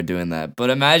that when they were doing that, but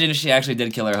imagine if she actually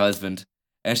did kill her husband,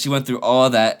 and she went through all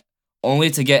that only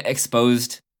to get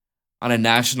exposed on a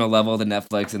national level to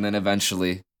Netflix, and then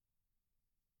eventually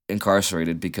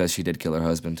incarcerated because she did kill her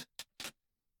husband.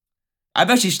 I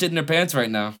bet she's shitting her pants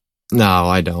right now. No,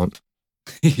 I don't.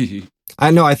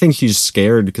 I know. I think she's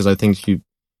scared because I think she,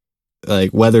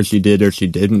 like, whether she did or she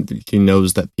didn't, she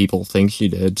knows that people think she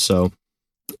did. So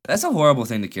that's a horrible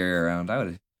thing to carry around. I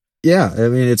would. Yeah, I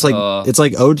mean, it's like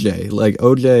OJ. Like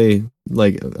OJ,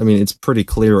 I mean, it's pretty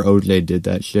clear OJ did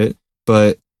that shit.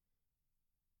 But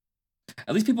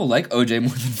at least people like OJ more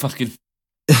than fucking.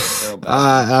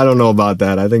 I don't know about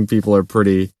that. I think people are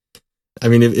pretty. I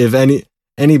mean, if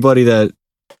anybody that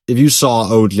if you saw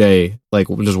OJ like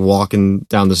just walking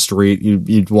down the street,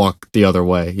 you'd walk the other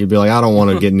way. You'd be like, I don't want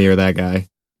to get near that guy.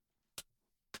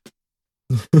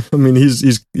 I mean,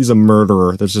 he's a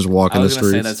murderer that's just walking the streets. I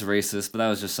was gonna say that's racist, but that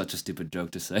was just such a stupid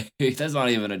joke to say. That's not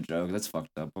even a joke. That's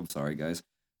fucked up. I'm sorry, guys.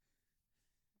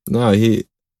 No,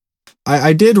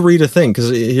 I did read a thing, because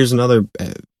here's another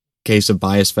case of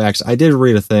biased facts. I did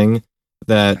read a thing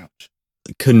that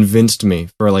convinced me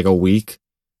for like a week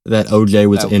that OJ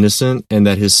was innocent and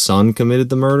that his son committed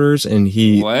the murders, and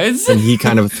he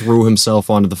kind of threw himself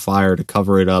onto the fire to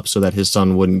cover it up so that his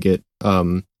son wouldn't get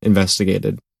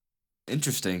investigated.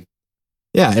 Interesting.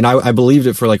 Yeah, and I believed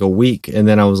it for like a week, and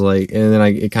then I was like,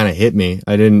 it kind of hit me.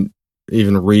 I didn't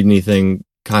even read anything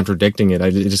contradicting it.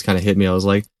 It just kind of hit me. I was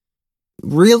like,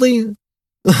 really?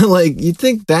 Like, you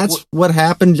think that's what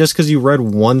happened just because you read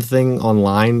one thing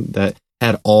online that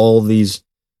had all these,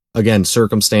 again,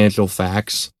 circumstantial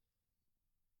facts?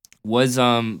 Was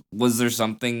there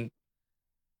something?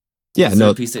 Yeah, was there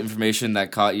a piece of information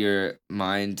that caught your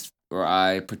mind or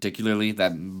eye particularly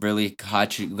that really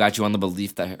got you on the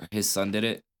belief that his son did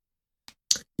it?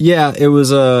 Yeah, it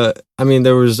was I mean,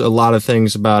 there was a lot of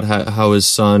things about how his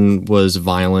son was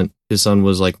violent. His son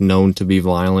was like known to be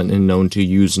violent and known to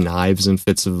use knives in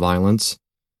fits of violence.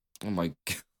 Oh my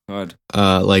god.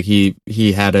 Like he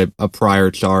had a prior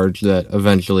charge that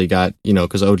eventually got,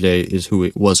 because OJ is who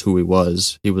he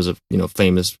was. He was a,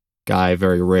 famous guy,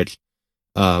 very rich.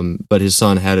 But his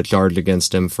son had a charge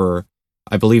against him for,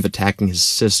 I believe, attacking his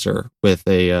sister with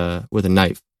a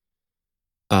knife.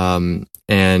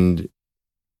 And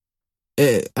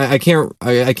I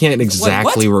can't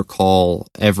exactly recall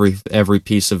every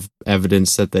piece of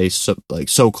evidence that they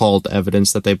so-called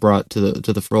evidence that they brought to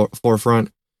the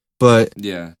forefront, but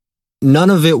yeah,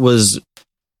 none of it was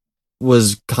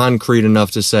concrete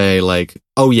enough to say like,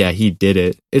 oh yeah, he did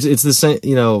it. It's the same,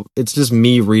 it's just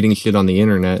me reading shit on the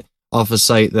internet off a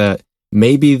site that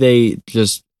maybe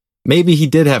he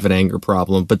did have an anger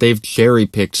problem, but they've cherry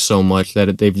picked so much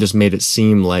that they've just made it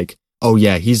seem like, oh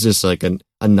yeah, he's just like a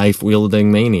knife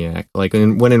wielding maniac. Like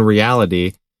when in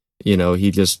reality,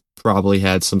 he just probably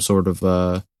had some sort of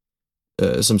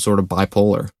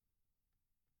bipolar.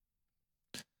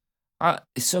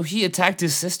 So he attacked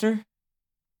his sister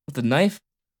with a knife?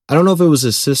 I don't know if it was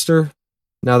his sister,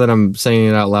 now that I'm saying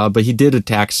it out loud, but he did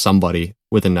attack somebody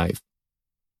with a knife.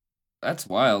 That's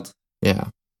wild. Yeah.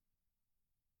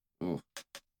 Ooh.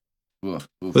 But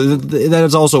that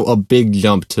is also a big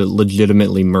jump to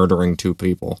legitimately murdering two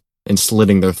people and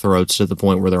slitting their throats to the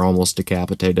point where they're almost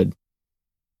decapitated.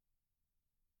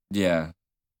 Yeah.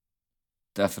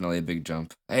 Definitely a big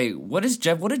jump. Hey, what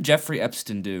did Jeffrey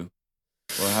Epstein do?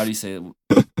 Or how do you say it?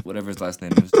 Whatever his last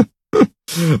name is.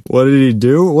 What did he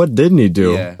do? What didn't he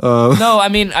do? Yeah. No, I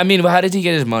mean, how did he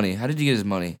get his money? How is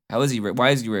he rich?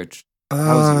 Why is he rich?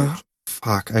 How is he rich?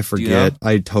 Fuck, I forget.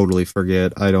 I totally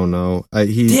forget. I don't know.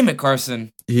 Damn it,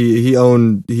 Carson. He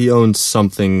owned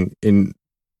something in.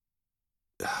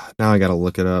 Now I gotta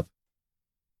look it up.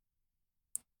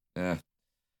 Yeah.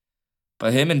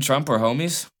 But him and Trump were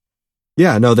homies?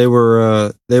 Yeah, no, they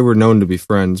were known to be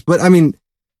friends. But I mean,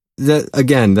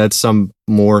 that's some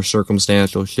more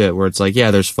circumstantial shit where it's like,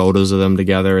 yeah, there's photos of them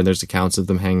together and there's accounts of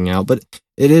them hanging out, but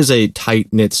it is a tight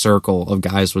knit circle of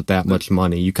guys with that much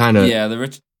money. You kind of the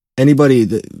rich. Anybody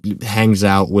that hangs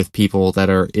out with people that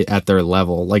are at their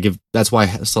level, like if that's why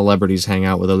celebrities hang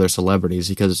out with other celebrities,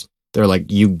 because they're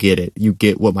like, you get it, you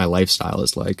get what my lifestyle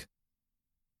is like.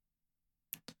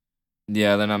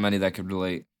 Yeah, there are not many that could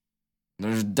relate.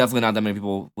 There's definitely not that many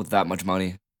people with that much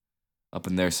money up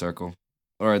in their circle.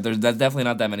 Or there's definitely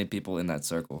not that many people in that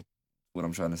circle, what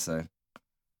I'm trying to say.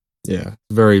 Yeah,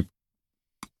 very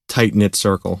tight-knit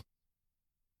circle.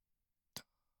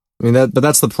 I mean but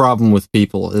that's the problem with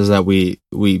people is that we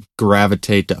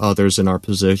gravitate to others in our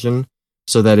position,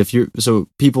 so that so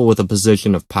people with a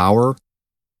position of power,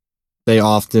 they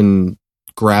often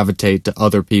gravitate to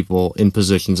other people in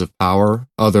positions of power,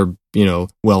 other,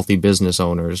 wealthy business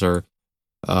owners or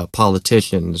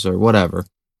politicians or whatever.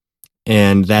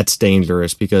 And that's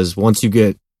dangerous because once you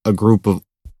get a group of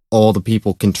all the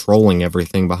people controlling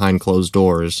everything behind closed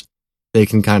doors, they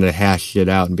can kind of hash shit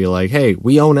out and be like, "Hey,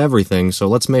 we own everything, so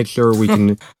let's make sure we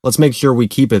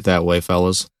keep it that way,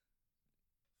 fellas."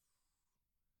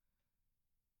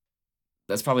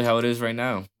 That's probably how it is right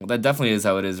now. Well, that definitely is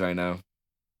how it is right now.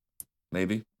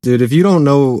 Maybe. Dude, if you don't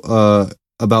know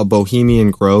about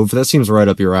Bohemian Grove, that seems right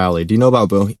up your alley. Do you know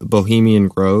about Bohemian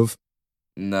Grove?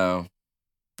 No.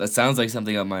 That sounds like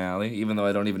something up my alley, even though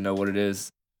I don't even know what it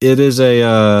is. It is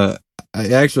I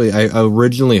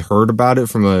originally heard about it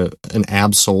from an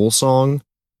Ab-Soul song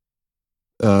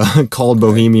called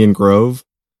Bohemian Grove.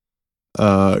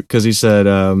 Because he said,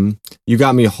 "You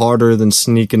got me harder than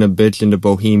sneaking a bitch into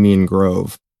Bohemian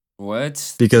Grove."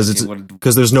 What?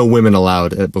 Because there's no women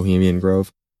allowed at Bohemian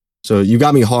Grove. So you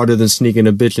got me harder than sneaking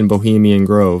a bitch in Bohemian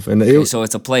Grove, and so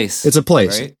it's a place. It's a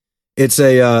place. Right? It's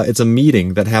a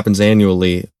meeting that happens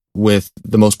annually with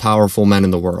the most powerful men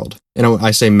in the world, and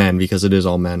I say men because it is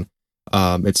all men.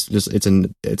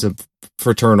 It's a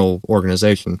fraternal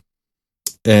organization,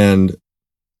 and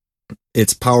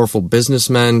it's powerful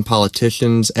businessmen,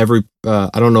 politicians. I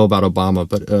don't know about Obama,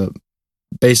 but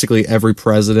basically every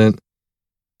president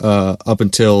up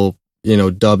until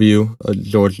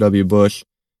George W. Bush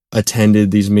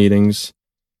attended these meetings.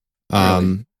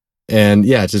 Really? And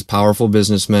yeah, it's just powerful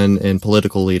businessmen and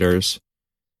political leaders,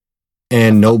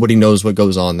 and nobody knows what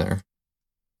goes on there.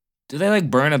 Do they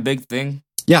burn a big thing?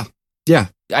 Yeah.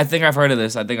 I think I've heard of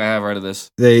this. I think I have heard of this.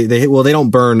 They don't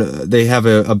burn. They have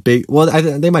a big. Well,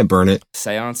 they might burn it.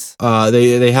 Seance.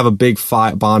 They have a big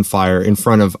bonfire in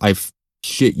front of, I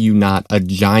shit you not, a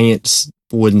giant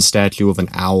wooden statue of an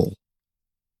owl.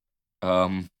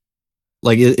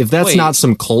 If that's not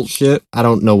some cult shit, I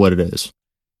don't know what it is.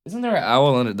 Isn't there an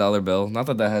owl on a dollar bill? Not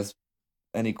that has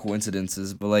any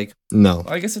coincidences, but no.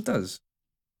 I guess it does.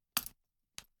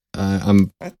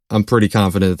 I'm pretty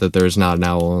confident that there's not an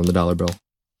owl on the dollar bill.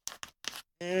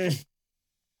 Pretty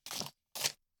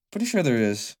sure there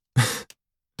is.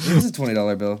 There's a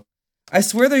 $20 bill. I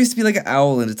swear there used to be an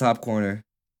owl in the top corner.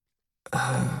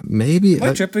 Maybe. Am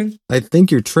I tripping? I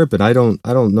think you're tripping. I don't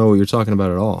know what you're talking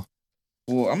about at all.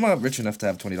 Well, I'm not rich enough to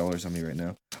have $20 on me right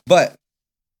now. But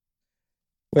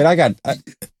wait, hang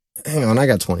on, I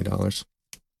got $20.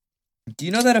 Do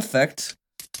you know that effect?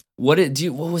 What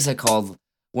was that called?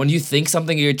 When you think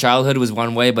something in your childhood was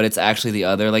one way, but it's actually the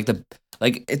other.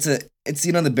 It's the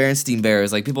Berenstain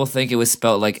Bears. People think it was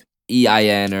spelled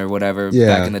EIN or whatever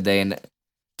back in the day. And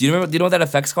do you know what that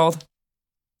effect's called?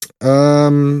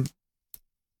 No,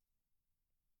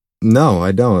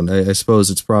 I don't. I suppose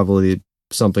it's probably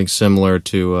something similar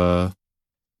to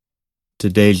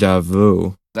deja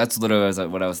vu. That's literally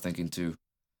what I was thinking too.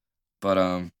 But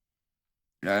I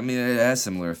mean, it has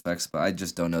similar effects, but I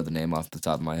just don't know the name off the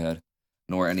top of my head,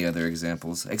 nor any other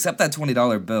examples except that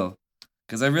 $20 bill,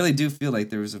 because I really do feel like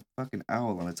there was a fucking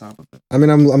owl on the top of it. I mean,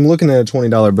 I'm looking at a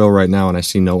 $20 bill right now, and I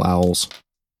see no owls.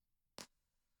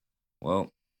 Well,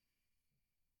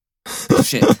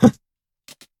 shit.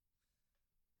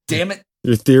 Damn it!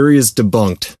 Your theory is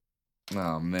debunked.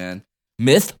 Oh man,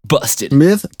 myth busted.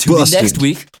 Myth Tune busted. in next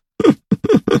week.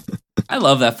 I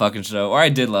love that fucking show, or I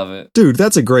did love it. Dude,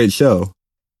 that's a great show.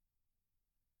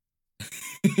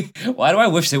 Why do I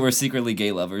wish they were secretly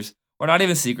gay lovers? Or not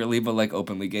even secretly, but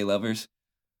openly gay lovers.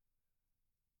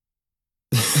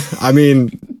 I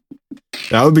mean,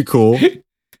 that would be cool.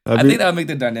 I think that would make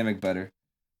the dynamic better.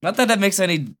 Not that makes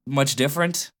any much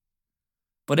different,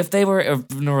 but if they were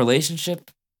in a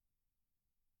relationship.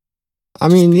 I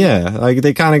mean, yeah,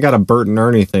 they kind of got a Bert and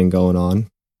Ernie thing going on.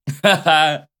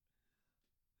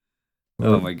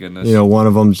 Oh my goodness. One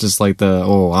of them's just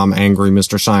I'm angry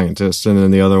Mr. Scientist, and then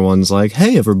the other one's like,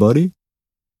 hey, everybody.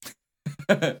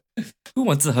 Who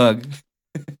wants a hug?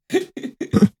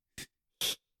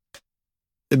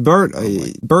 Bert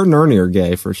and Ernie are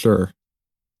gay for sure.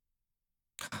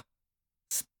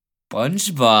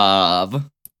 SpongeBob.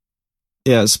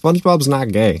 Yeah, SpongeBob's not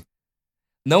gay.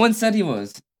 No one said he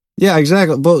was. Yeah,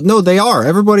 exactly. But no, they are.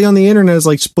 Everybody on the internet is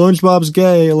like, SpongeBob's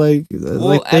gay.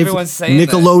 Everyone's saying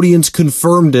Nickelodeon's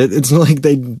confirmed it. It's like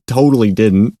they totally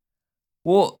didn't.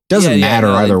 Well, doesn't matter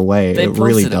either way. It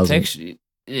really doesn't. Picture.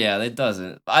 Yeah, it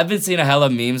doesn't. I've been seeing a hella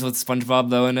memes with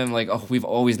SpongeBob though, and I'm like, oh, we've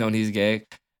always known he's gay.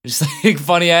 Just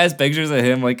funny ass pictures of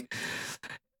him.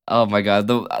 Oh my god,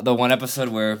 the one episode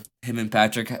where him and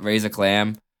Patrick raise a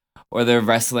clam, or they're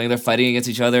wrestling, they're fighting against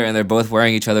each other, and they're both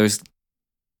wearing each other's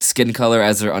skin color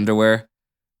as their underwear.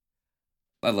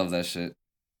 I love that shit.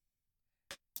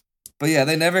 But yeah,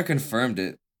 they never confirmed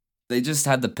it. They just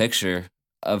had the picture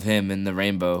of him in the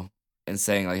rainbow and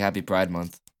saying like Happy Pride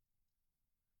Month.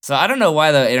 So I don't know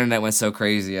why the internet went so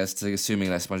crazy as to assuming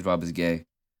that SpongeBob is gay.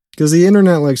 Because the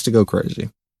internet likes to go crazy.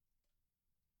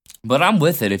 But I'm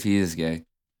with it if he is gay.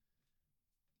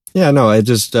 Yeah, no, I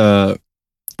just, I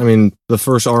mean, the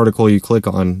first article you click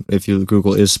on, if you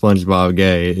Google "is SpongeBob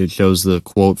gay," it shows the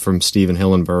quote from Steven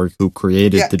Hillenburg, who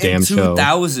created the damn show.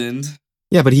 2000.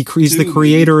 Yeah, but he's the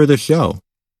creator of the show.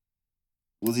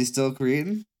 Was he still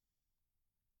creating?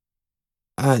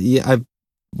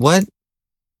 What?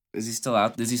 Is he still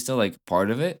out? Is he still like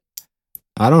part of it?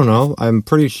 I don't know. I'm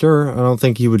pretty sure. I don't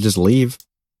think he would just leave.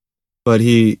 But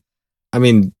he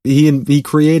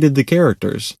created the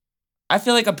characters. I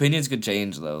feel like opinions could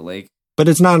change though. Like, but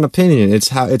it's not an opinion. It's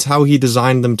how he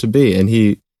designed them to be, and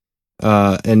he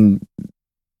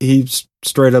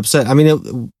straight up said. I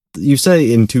mean, you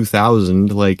say in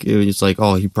 2000, like it's like,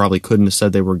 oh, he probably couldn't have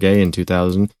said they were gay in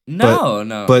 2000.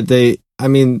 No. But they, I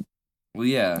mean, well,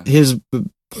 yeah. His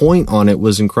point on it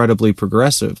was incredibly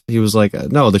progressive. He was like,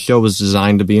 no, the show was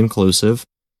designed to be inclusive.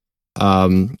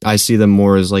 I see them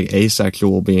more as like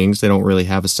asexual beings. They don't really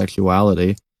have a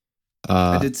sexuality.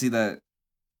 I did see that.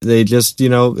 They just,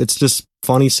 it's just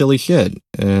funny, silly shit.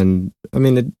 And I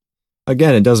mean,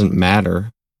 it doesn't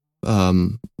matter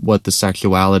what the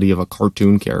sexuality of a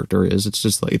cartoon character is. It's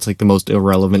just like, it's like the most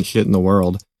irrelevant shit in the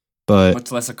world. But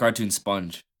much less a cartoon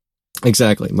sponge.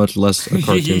 Exactly, much less a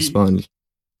cartoon sponge.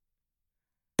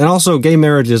 And also, gay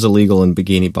marriage is illegal in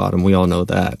Bikini Bottom. We all know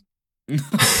that.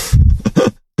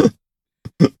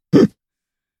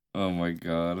 Oh my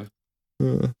god.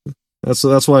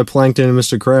 That's why Plankton and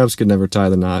Mr. Krabs could never tie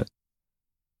the knot.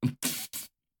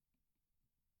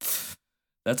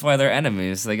 That's why they're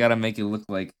enemies. They gotta make it look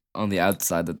like on the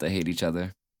outside that they hate each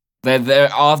other.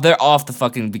 They're off the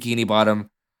fucking Bikini Bottom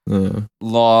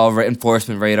law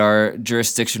enforcement radar,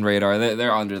 jurisdiction radar.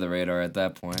 They're under the radar at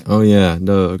that point. Oh yeah,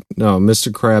 no,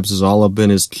 Mr. Krabs is all up in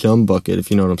his chum bucket,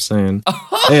 if you know what I'm saying.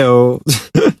 Heyo.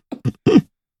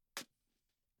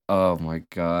 Oh my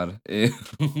god. Ew.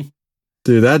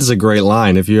 Dude, that's a great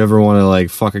line. If you ever want to like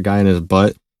fuck a guy in his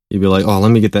butt, you'd be like, oh, let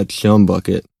me get that chum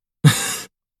bucket.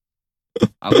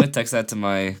 I'm gonna text that to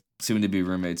my soon-to-be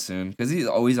roommate soon, because he's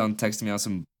always on texting me on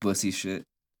some bussy shit.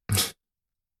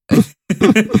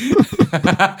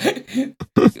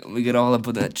 We get all up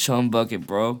with that chum bucket,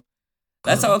 bro.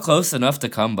 That's all close enough to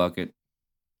cum bucket.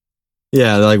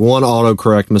 Yeah, like one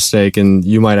autocorrect mistake and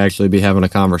you might actually be having a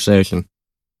conversation.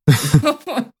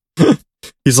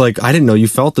 He's like, I didn't know you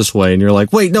felt this way. And you're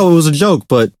like, wait, no, it was a joke,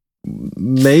 but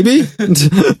maybe?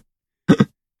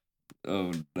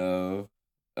 Oh, no.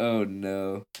 Oh,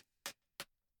 no.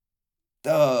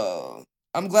 Oh,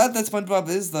 I'm glad that SpongeBob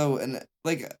is, though. And,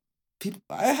 like, people,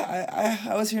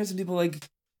 I was hearing some people, like,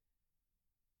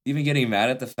 even getting mad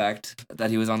at the fact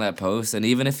that he was on that post. And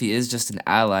even if he is just an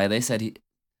ally, they said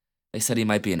he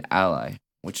might be an ally.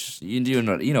 Which you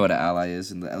know what an ally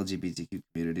is in the LGBTQ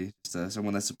community, just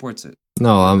someone that supports it.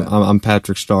 No, I'm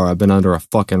Patrick Starr. I've been under a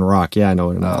fucking rock. Yeah, I know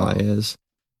what an ally is.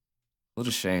 What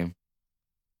a shame.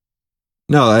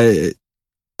 No,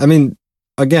 I mean,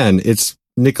 again, it's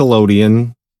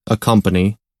Nickelodeon, a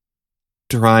company,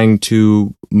 trying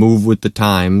to move with the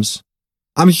times.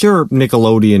 I'm sure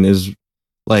Nickelodeon is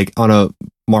like on a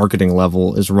marketing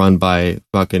level is run by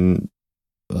fucking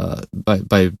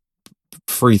by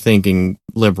free thinking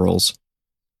liberals.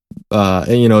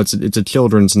 And it's a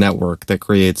children's network that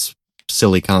creates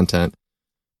silly content.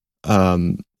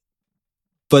 But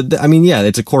I mean, yeah,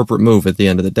 it's a corporate move at the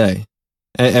end of the day.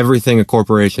 Everything a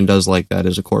corporation does like that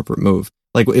is a corporate move.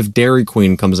 Like if Dairy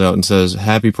Queen comes out and says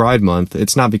Happy Pride Month,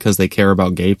 it's not because they care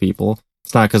about gay people.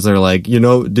 It's not because they're like,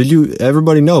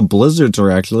 everybody know blizzards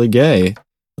are actually gay.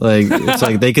 Like, it's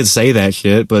like they could say that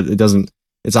shit, but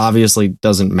it obviously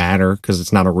doesn't matter because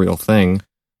it's not a real thing.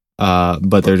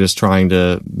 But they're just trying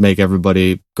to make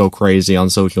everybody go crazy on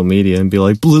social media and be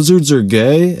like, blizzards are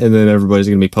gay. And then everybody's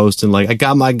going to be posting like, I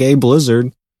got my gay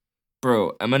blizzard.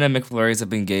 Bro, M&M McFlurries have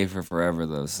been gay for forever,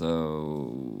 though,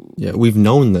 so... Yeah, we've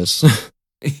known this.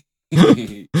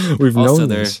 We've known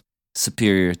this. They're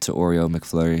superior to Oreo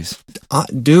McFlurries.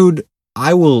 Dude,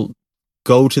 I will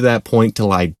go to that point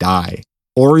till I die.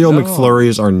 Oreo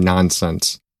McFlurries are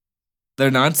nonsense. They're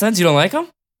nonsense? You don't like them?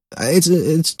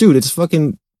 It's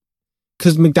fucking...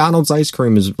 Because McDonald's ice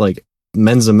cream is like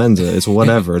Menza. It's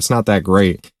whatever. It's not that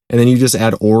great. And then you just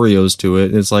add Oreos to it.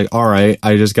 And it's like, all right,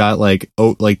 I just got like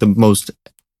the most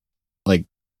like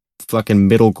fucking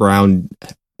middle ground,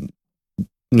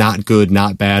 not good,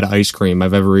 not bad ice cream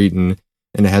I've ever eaten,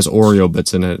 and it has Oreo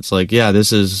bits in it. It's like, yeah,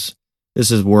 this is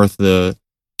worth the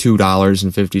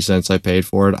 $2.50 I paid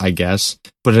for it, I guess.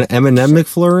 But an M&M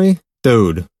McFlurry,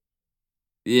 dude,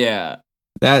 Yeah.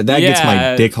 that gets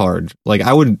my dick hard. Like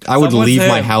I would leave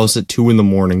my house at 2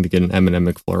 a.m. to get an M&M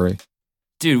McFlurry.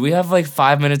 Dude, we have like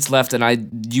 5 minutes left,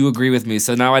 and you agree with me,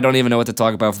 so now I don't even know what to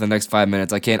talk about for the next 5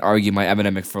 minutes. I can't argue my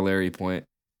M&M McFlurry point.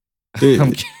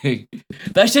 I'm kidding.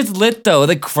 That shit's lit though.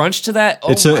 The crunch to that.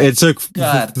 Oh it took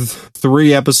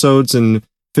 3 episodes and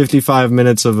 55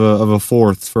 minutes of a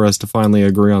fourth for us to finally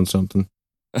agree on something.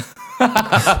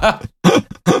 And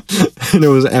it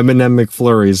was M&M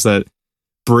McFlurries that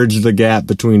bridged the gap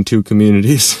between two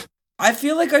communities. I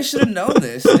feel like I should have known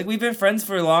this. Like, we've been friends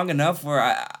for long enough where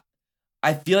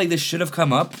I feel like this should have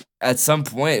come up at some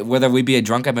point, whether we be a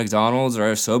drunk at McDonald's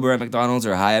or sober at McDonald's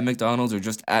or high at McDonald's or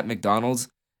just at McDonald's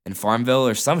in Farmville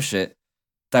or some shit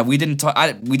that we didn't talk.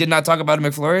 We did not talk about a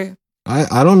McFlurry.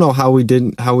 I don't know how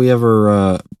we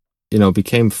ever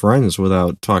became friends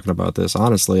without talking about this.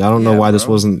 Honestly, I don't know why this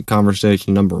wasn't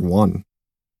conversation number one.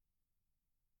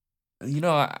 You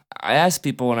know, I ask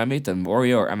people when I meet them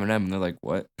Oreo or M&M, and they're like,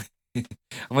 "What?" I'm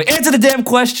like, "Answer the damn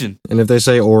question." And if they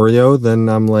say Oreo, then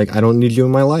I'm like, I don't need you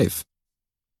in my life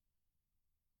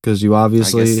because you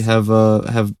obviously have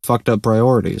fucked up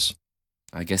priorities.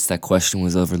 I guess that question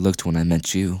was overlooked when I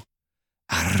met you.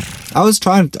 I was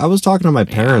talking to my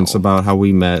parents about how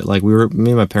we met. Like me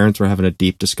and my parents were having a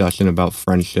deep discussion about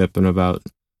friendship and about,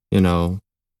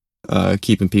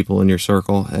 keeping people in your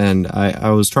circle. And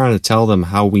I was trying to tell them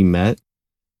how we met.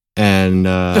 And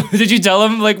did you tell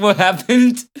them like what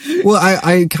happened? Well,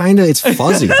 I kind of, it's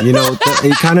fuzzy,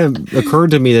 it kind of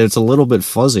occurred to me that it's a little bit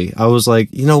fuzzy. I was like,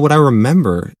 what I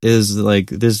remember is like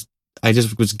this, I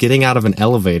just was getting out of an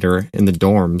elevator in the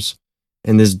dorms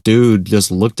and this dude just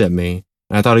looked at me.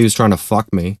 And I thought he was trying to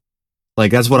fuck me.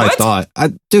 Like, that's what I thought.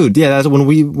 Dude, yeah, that's when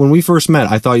we first met,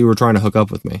 I thought you were trying to hook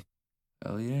up with me.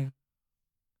 Oh, yeah.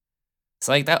 It's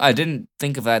like that. I didn't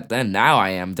think of that then. Now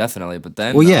I am, definitely. But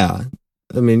then... Well, yeah.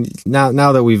 I mean,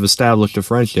 now that we've established a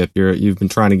friendship, you've been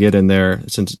trying to get in there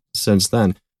since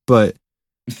then. But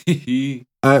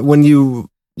when you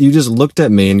just looked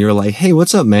at me and you're like, hey,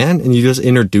 what's up, man? And you just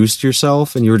introduced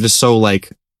yourself and you were just so,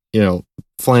 like,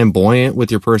 flamboyant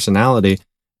with your personality.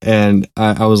 And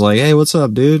I was like, hey, what's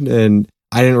up, dude? And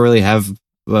I didn't really have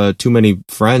too many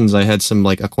friends. I had some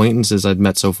like acquaintances I'd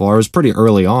met so far. It was pretty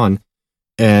early on.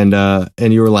 And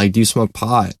you were like, do you smoke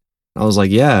pot? I was like,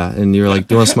 yeah. And you were like,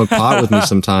 do you want to smoke pot with me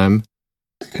sometime?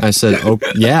 I said, oh,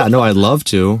 yeah, no, I'd love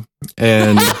to.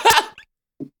 And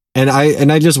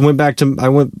I just went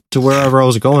to wherever I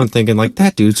was going thinking like,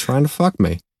 that dude's trying to fuck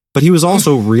me. But he was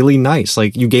also really nice.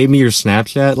 Like, you gave me your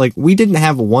Snapchat. Like, we didn't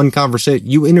have one conversation.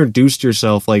 You introduced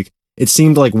yourself, like, it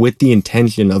seemed like with the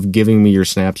intention of giving me your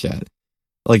Snapchat.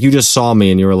 Like, you just saw me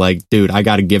and you were like, dude, I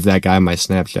got to give that guy my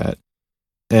Snapchat.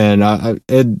 And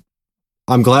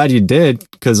I'm glad you did,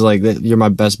 because, like, you're my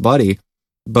best buddy.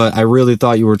 But I really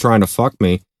thought you were trying to fuck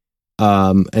me.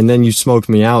 And then you smoked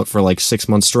me out for, like, 6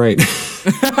 months straight.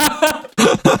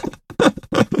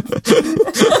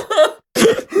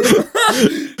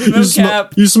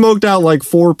 You smoked out like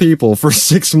 4 people for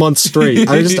 6 months straight.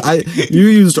 You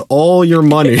used all your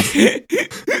money.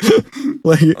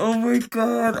 Like, oh my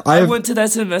god! I went to that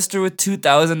semester with $2,000,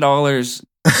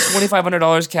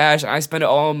 $2,500 cash. I spent it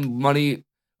all on money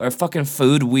or fucking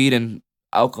food, weed, and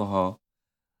alcohol,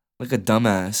 like a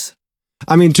dumbass.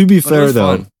 I mean, to be fair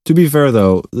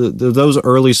though, those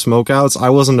early smokeouts, I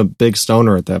wasn't a big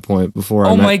stoner at that point before.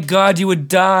 Oh my god, you would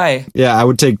die. Yeah, I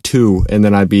would take 2, and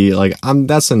then I'd be like,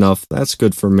 that's enough. That's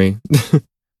good for me.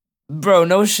 Bro,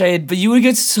 no shade, but you would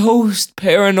get so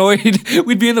paranoid.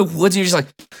 We'd be in the woods, and you're just like,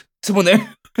 someone there.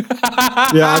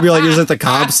 Yeah, I'd be like, is it the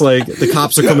cops? Like, the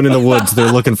cops are coming in the woods.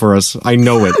 They're looking for us. I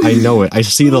know it. I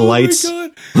see the lights.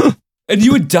 My god. And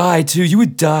you would die too. You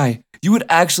would die. You would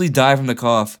actually die from the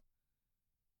cough.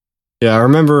 Yeah, I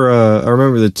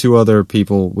remember the 2 other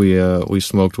people we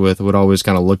smoked with would always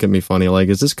kind of look at me funny, like,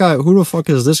 is this guy, who the fuck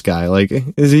is this guy? Like,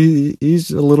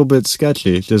 he's a little bit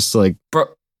sketchy, just like... Bro,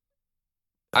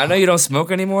 I know you don't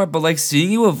smoke anymore, but like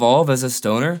seeing you evolve as a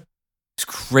stoner, it's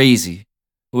crazy.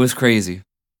 It was crazy.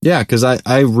 Yeah, because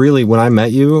I really, when I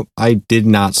met you, I did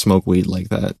not smoke weed like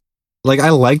that. Like,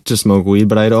 I liked to smoke weed,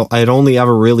 but I'd only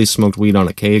ever really smoked weed on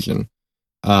occasion.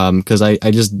 Because I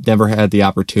just never had the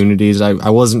opportunities. I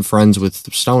wasn't friends with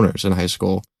stoners in high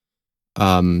school.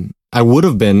 I would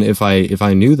have been if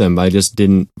I knew them. I just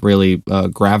didn't really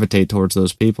gravitate towards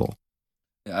those people.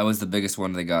 Yeah, I was the biggest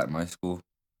one they got in my school.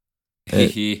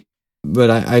 but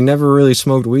I never really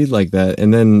smoked weed like that.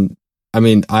 And then, I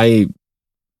mean, I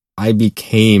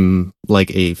became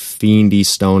like a fiendy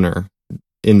stoner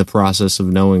in the process of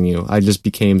knowing you. I just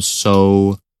became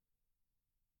so.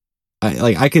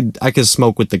 I could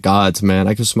smoke with the gods, man.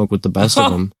 I could smoke with the best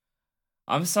of them.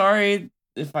 I'm sorry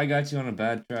if I got you on a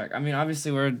bad track. I mean,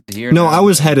 obviously we're here. No, now, I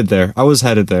was headed there.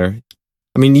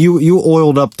 I mean, you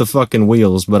oiled up the fucking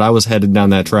wheels, but I was headed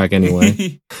down that track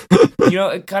anyway.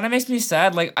 It kind of makes me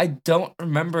sad. Like, I don't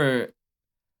remember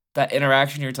that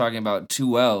interaction you're talking about too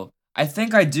well. I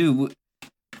think I do.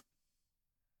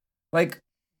 Like,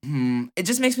 it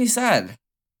just makes me sad.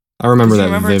 I remember that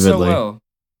remember vividly. It so well.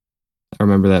 I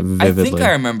remember that vividly. I think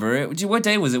I remember it. What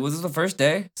day was it? Was it the first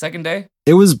day? Second day?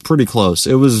 It was pretty close.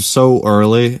 It was so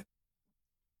early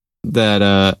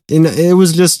that it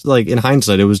was just like, in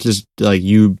hindsight, it was just like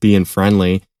you being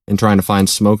friendly and trying to find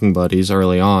smoking buddies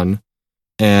early on.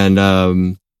 And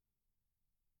I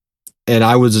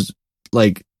was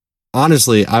like,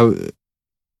 honestly,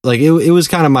 it was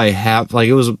kind of my like,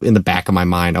 it was in the back of my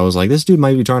mind. I was like, this dude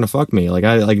might be trying to fuck me.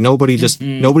 Like,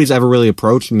 nobody's ever really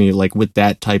approached me like with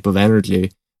that type of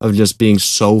energy of just being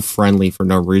so friendly for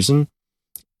no reason.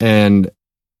 And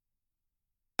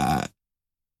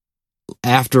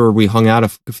after we hung out a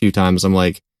few times, I'm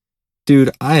like,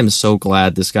 dude, I am so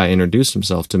glad this guy introduced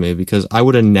himself to me, because I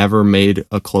would have never made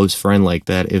a close friend like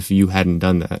that if you hadn't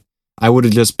done that. I would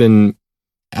have just been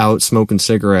out smoking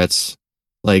cigarettes,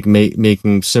 like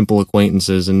making simple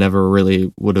acquaintances, and never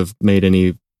really would have made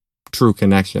any true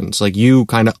connections. Like, you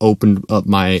kind of opened up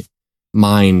my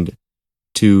mind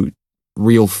to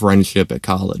real friendship at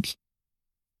college.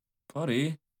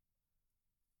 Buddy,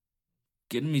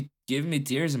 giving me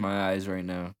tears in my eyes right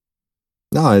now.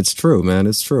 No, it's true, man.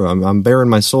 It's true. I'm bearing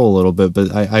my soul a little bit,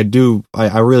 but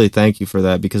I really thank you for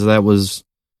that, because that was,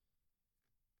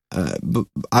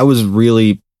 I was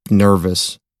really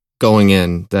nervous going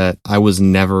in that I was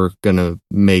never gonna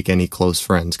make any close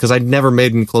friends, because I'd never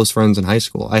made any close friends in high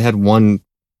school. I had one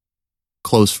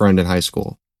close friend in high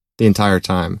school the entire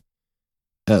time,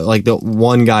 like the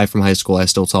one guy from high school I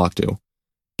still talk to,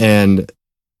 and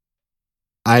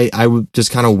I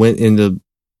just kind of went into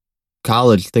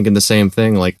college thinking the same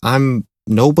thing. Like,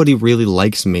 nobody really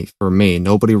likes me for me.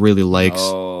 Nobody really likes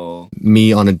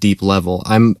me on a deep level.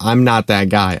 I'm not that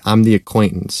guy. I'm the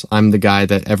acquaintance. I'm the guy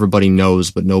that everybody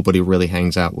knows, but nobody really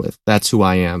hangs out with. That's who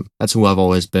I am. That's who I've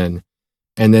always been.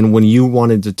 And then when you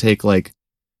wanted to take like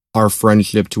our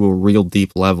friendship to a real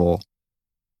deep level,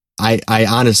 I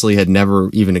honestly had never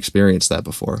even experienced that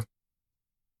before.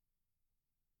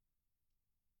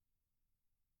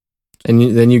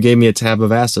 And then you gave me a tab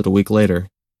of acid a week later.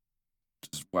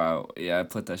 Wow. Yeah, I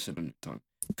put that shit on your tongue.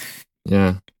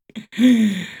 Yeah.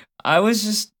 I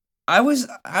was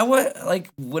like,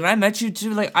 when I met you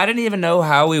too, like, I didn't even know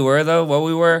how we were, though, what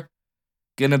we were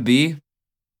gonna be.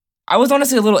 I was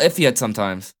honestly a little iffy at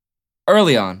sometimes,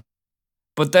 early on.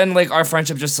 But then, like, our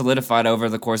friendship just solidified over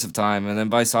the course of time. And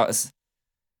then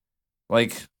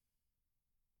like,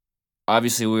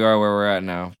 obviously we are where we're at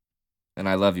now. And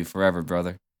I love you forever,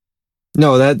 brother.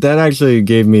 No, that actually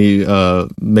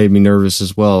made me nervous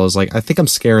as well. I was like, I think I'm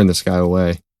scaring this guy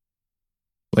away.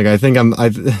 Like,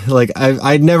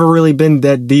 I'd never really been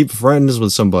that deep friends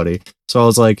with somebody. So I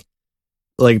was like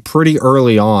pretty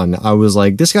early on, I was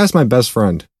like, this guy's my best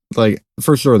friend. Like,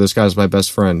 for sure, this guy's my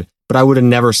best friend. But I would have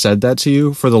never said that to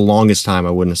you. For the longest time,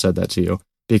 I wouldn't have said that to you,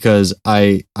 because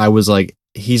I was like,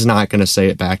 he's not going to say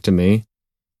it back to me.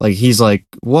 Like, he's like,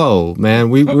 whoa, man,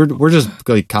 we're just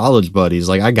like college buddies.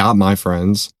 Like, I got my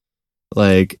friends.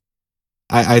 Like,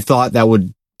 I thought that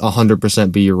would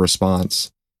 100% be your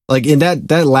response. Like, and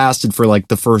that lasted for like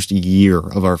the first year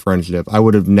of our friendship. I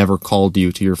would have never called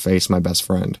you to your face my best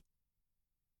friend.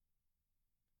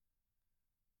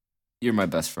 You're my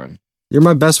best friend. You're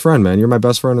my best friend, man. You're my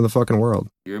best friend in the fucking world.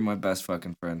 You're my best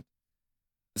fucking friend.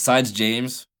 Besides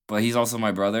James, but he's also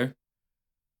my brother.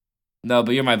 No,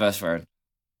 but you're my best friend.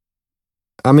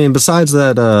 I mean, besides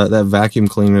that vacuum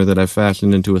cleaner that I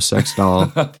fashioned into a sex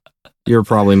doll, you're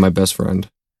probably my best friend.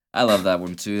 I love that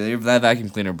one too. That vacuum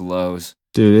cleaner blows.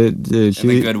 Dude, in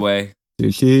a good way.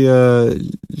 Dude,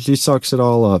 she sucks it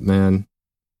all up, man.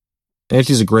 And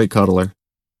she's a great cuddler.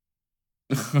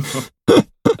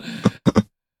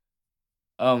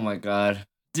 Oh my god,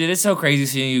 dude, it's so crazy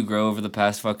seeing you grow over the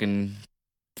past fucking,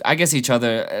 I guess, each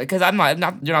other. Because you're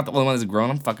not the only one that's grown.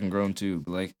 I'm fucking grown too.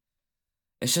 But like,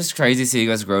 it's just crazy seeing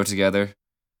us grow together.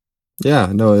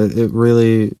 Yeah, no, it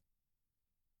really.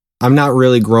 I'm not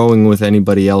really growing with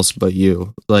anybody else but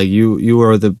you. Like, you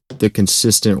are the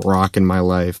consistent rock in my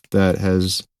life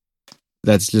that's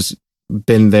just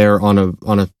been there on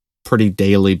a pretty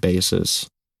daily basis.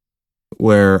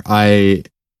 where I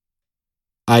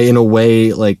in a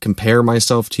way like compare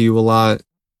myself to you a lot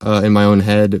in my own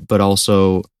head, but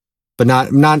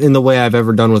not in the way I've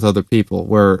ever done with other people,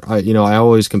 where I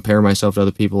always compare myself to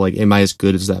other people, like, am I as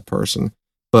good as that person?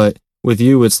 But with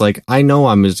you, it's like, I know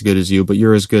I'm as good as you, but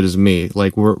you're as good as me.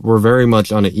 Like, we're very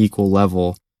much on an equal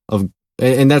level of,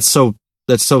 and that's so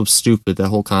stupid. That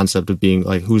whole concept of being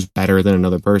like, who's better than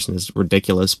another person is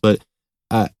ridiculous. But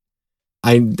that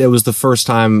was the first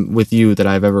time with you that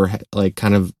I've ever like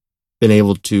kind of been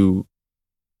able to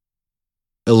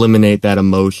eliminate that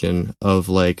emotion of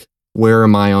like, where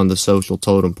am I on the social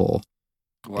totem pole?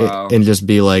 Wow. And just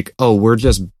be like, oh, we're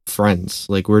just friends.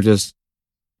 Like, we're just,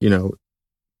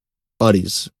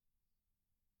 buddies.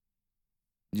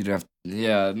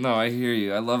 Yeah, no, I hear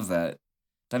you. I love that.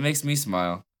 That makes me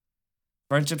smile.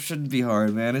 Friendship shouldn't be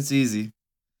hard, man. It's easy.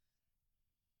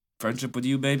 Friendship with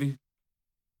you, baby.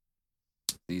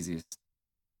 Easiest.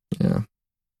 Yeah.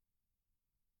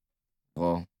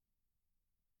 Well,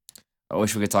 I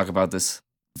wish we could talk about this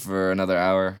for another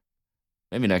hour.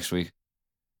 Maybe next week.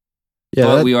 Yeah,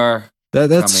 but we are.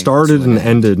 That started and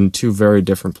ended in two very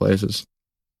different places.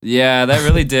 Yeah, that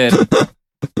really did.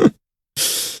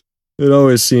 It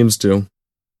always seems to.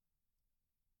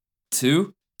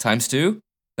 2 times 2?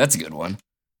 That's a good one.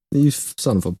 You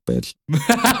son of a bitch.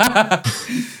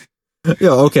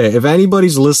 Yeah, okay. If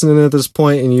anybody's listening at this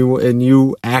point and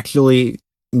you actually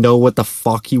know what the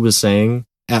fuck he was saying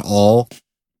at all,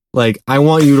 like, I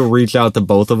want you to reach out to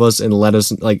both of us and let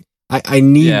us, like, I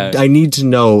need to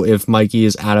know if Mikey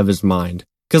is out of his mind.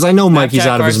 Because I know Mikey's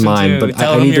out of his mind, but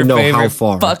I need to know how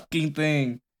far. Fucking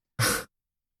thing.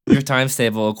 Your times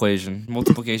table equation.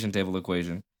 Multiplication table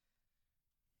equation.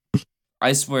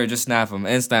 I swear, just snap him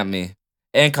and snap me.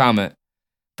 And comment.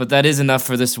 But that is enough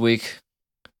for this week.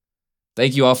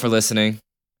 Thank you all for listening.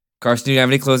 Carson, do you have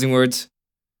any closing words?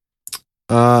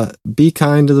 Be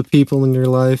kind to the people in your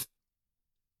life.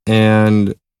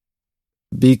 And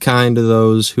be kind to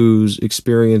those whose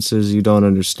experiences you don't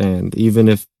understand, even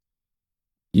if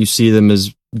you see them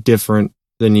as different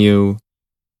than you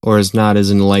or as not as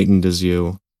enlightened as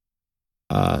you.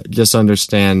 Just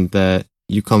understand that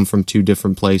you come from two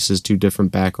different places, two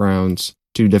different backgrounds,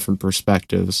 two different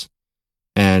perspectives,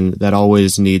 and that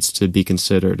always needs to be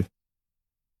considered.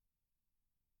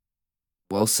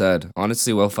 Well said.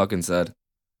 Honestly, well fucking said.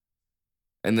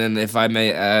 And then if I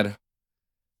may add,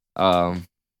 I'm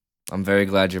very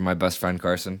glad you're my best friend,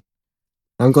 Carson.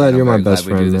 I'm glad you're my best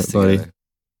friend, buddy.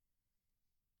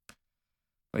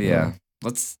 But yeah,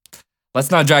 let's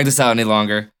not drag this out any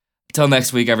longer. Until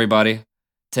next week, everybody.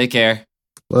 Take care.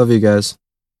 Love you guys.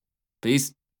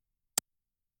 Peace.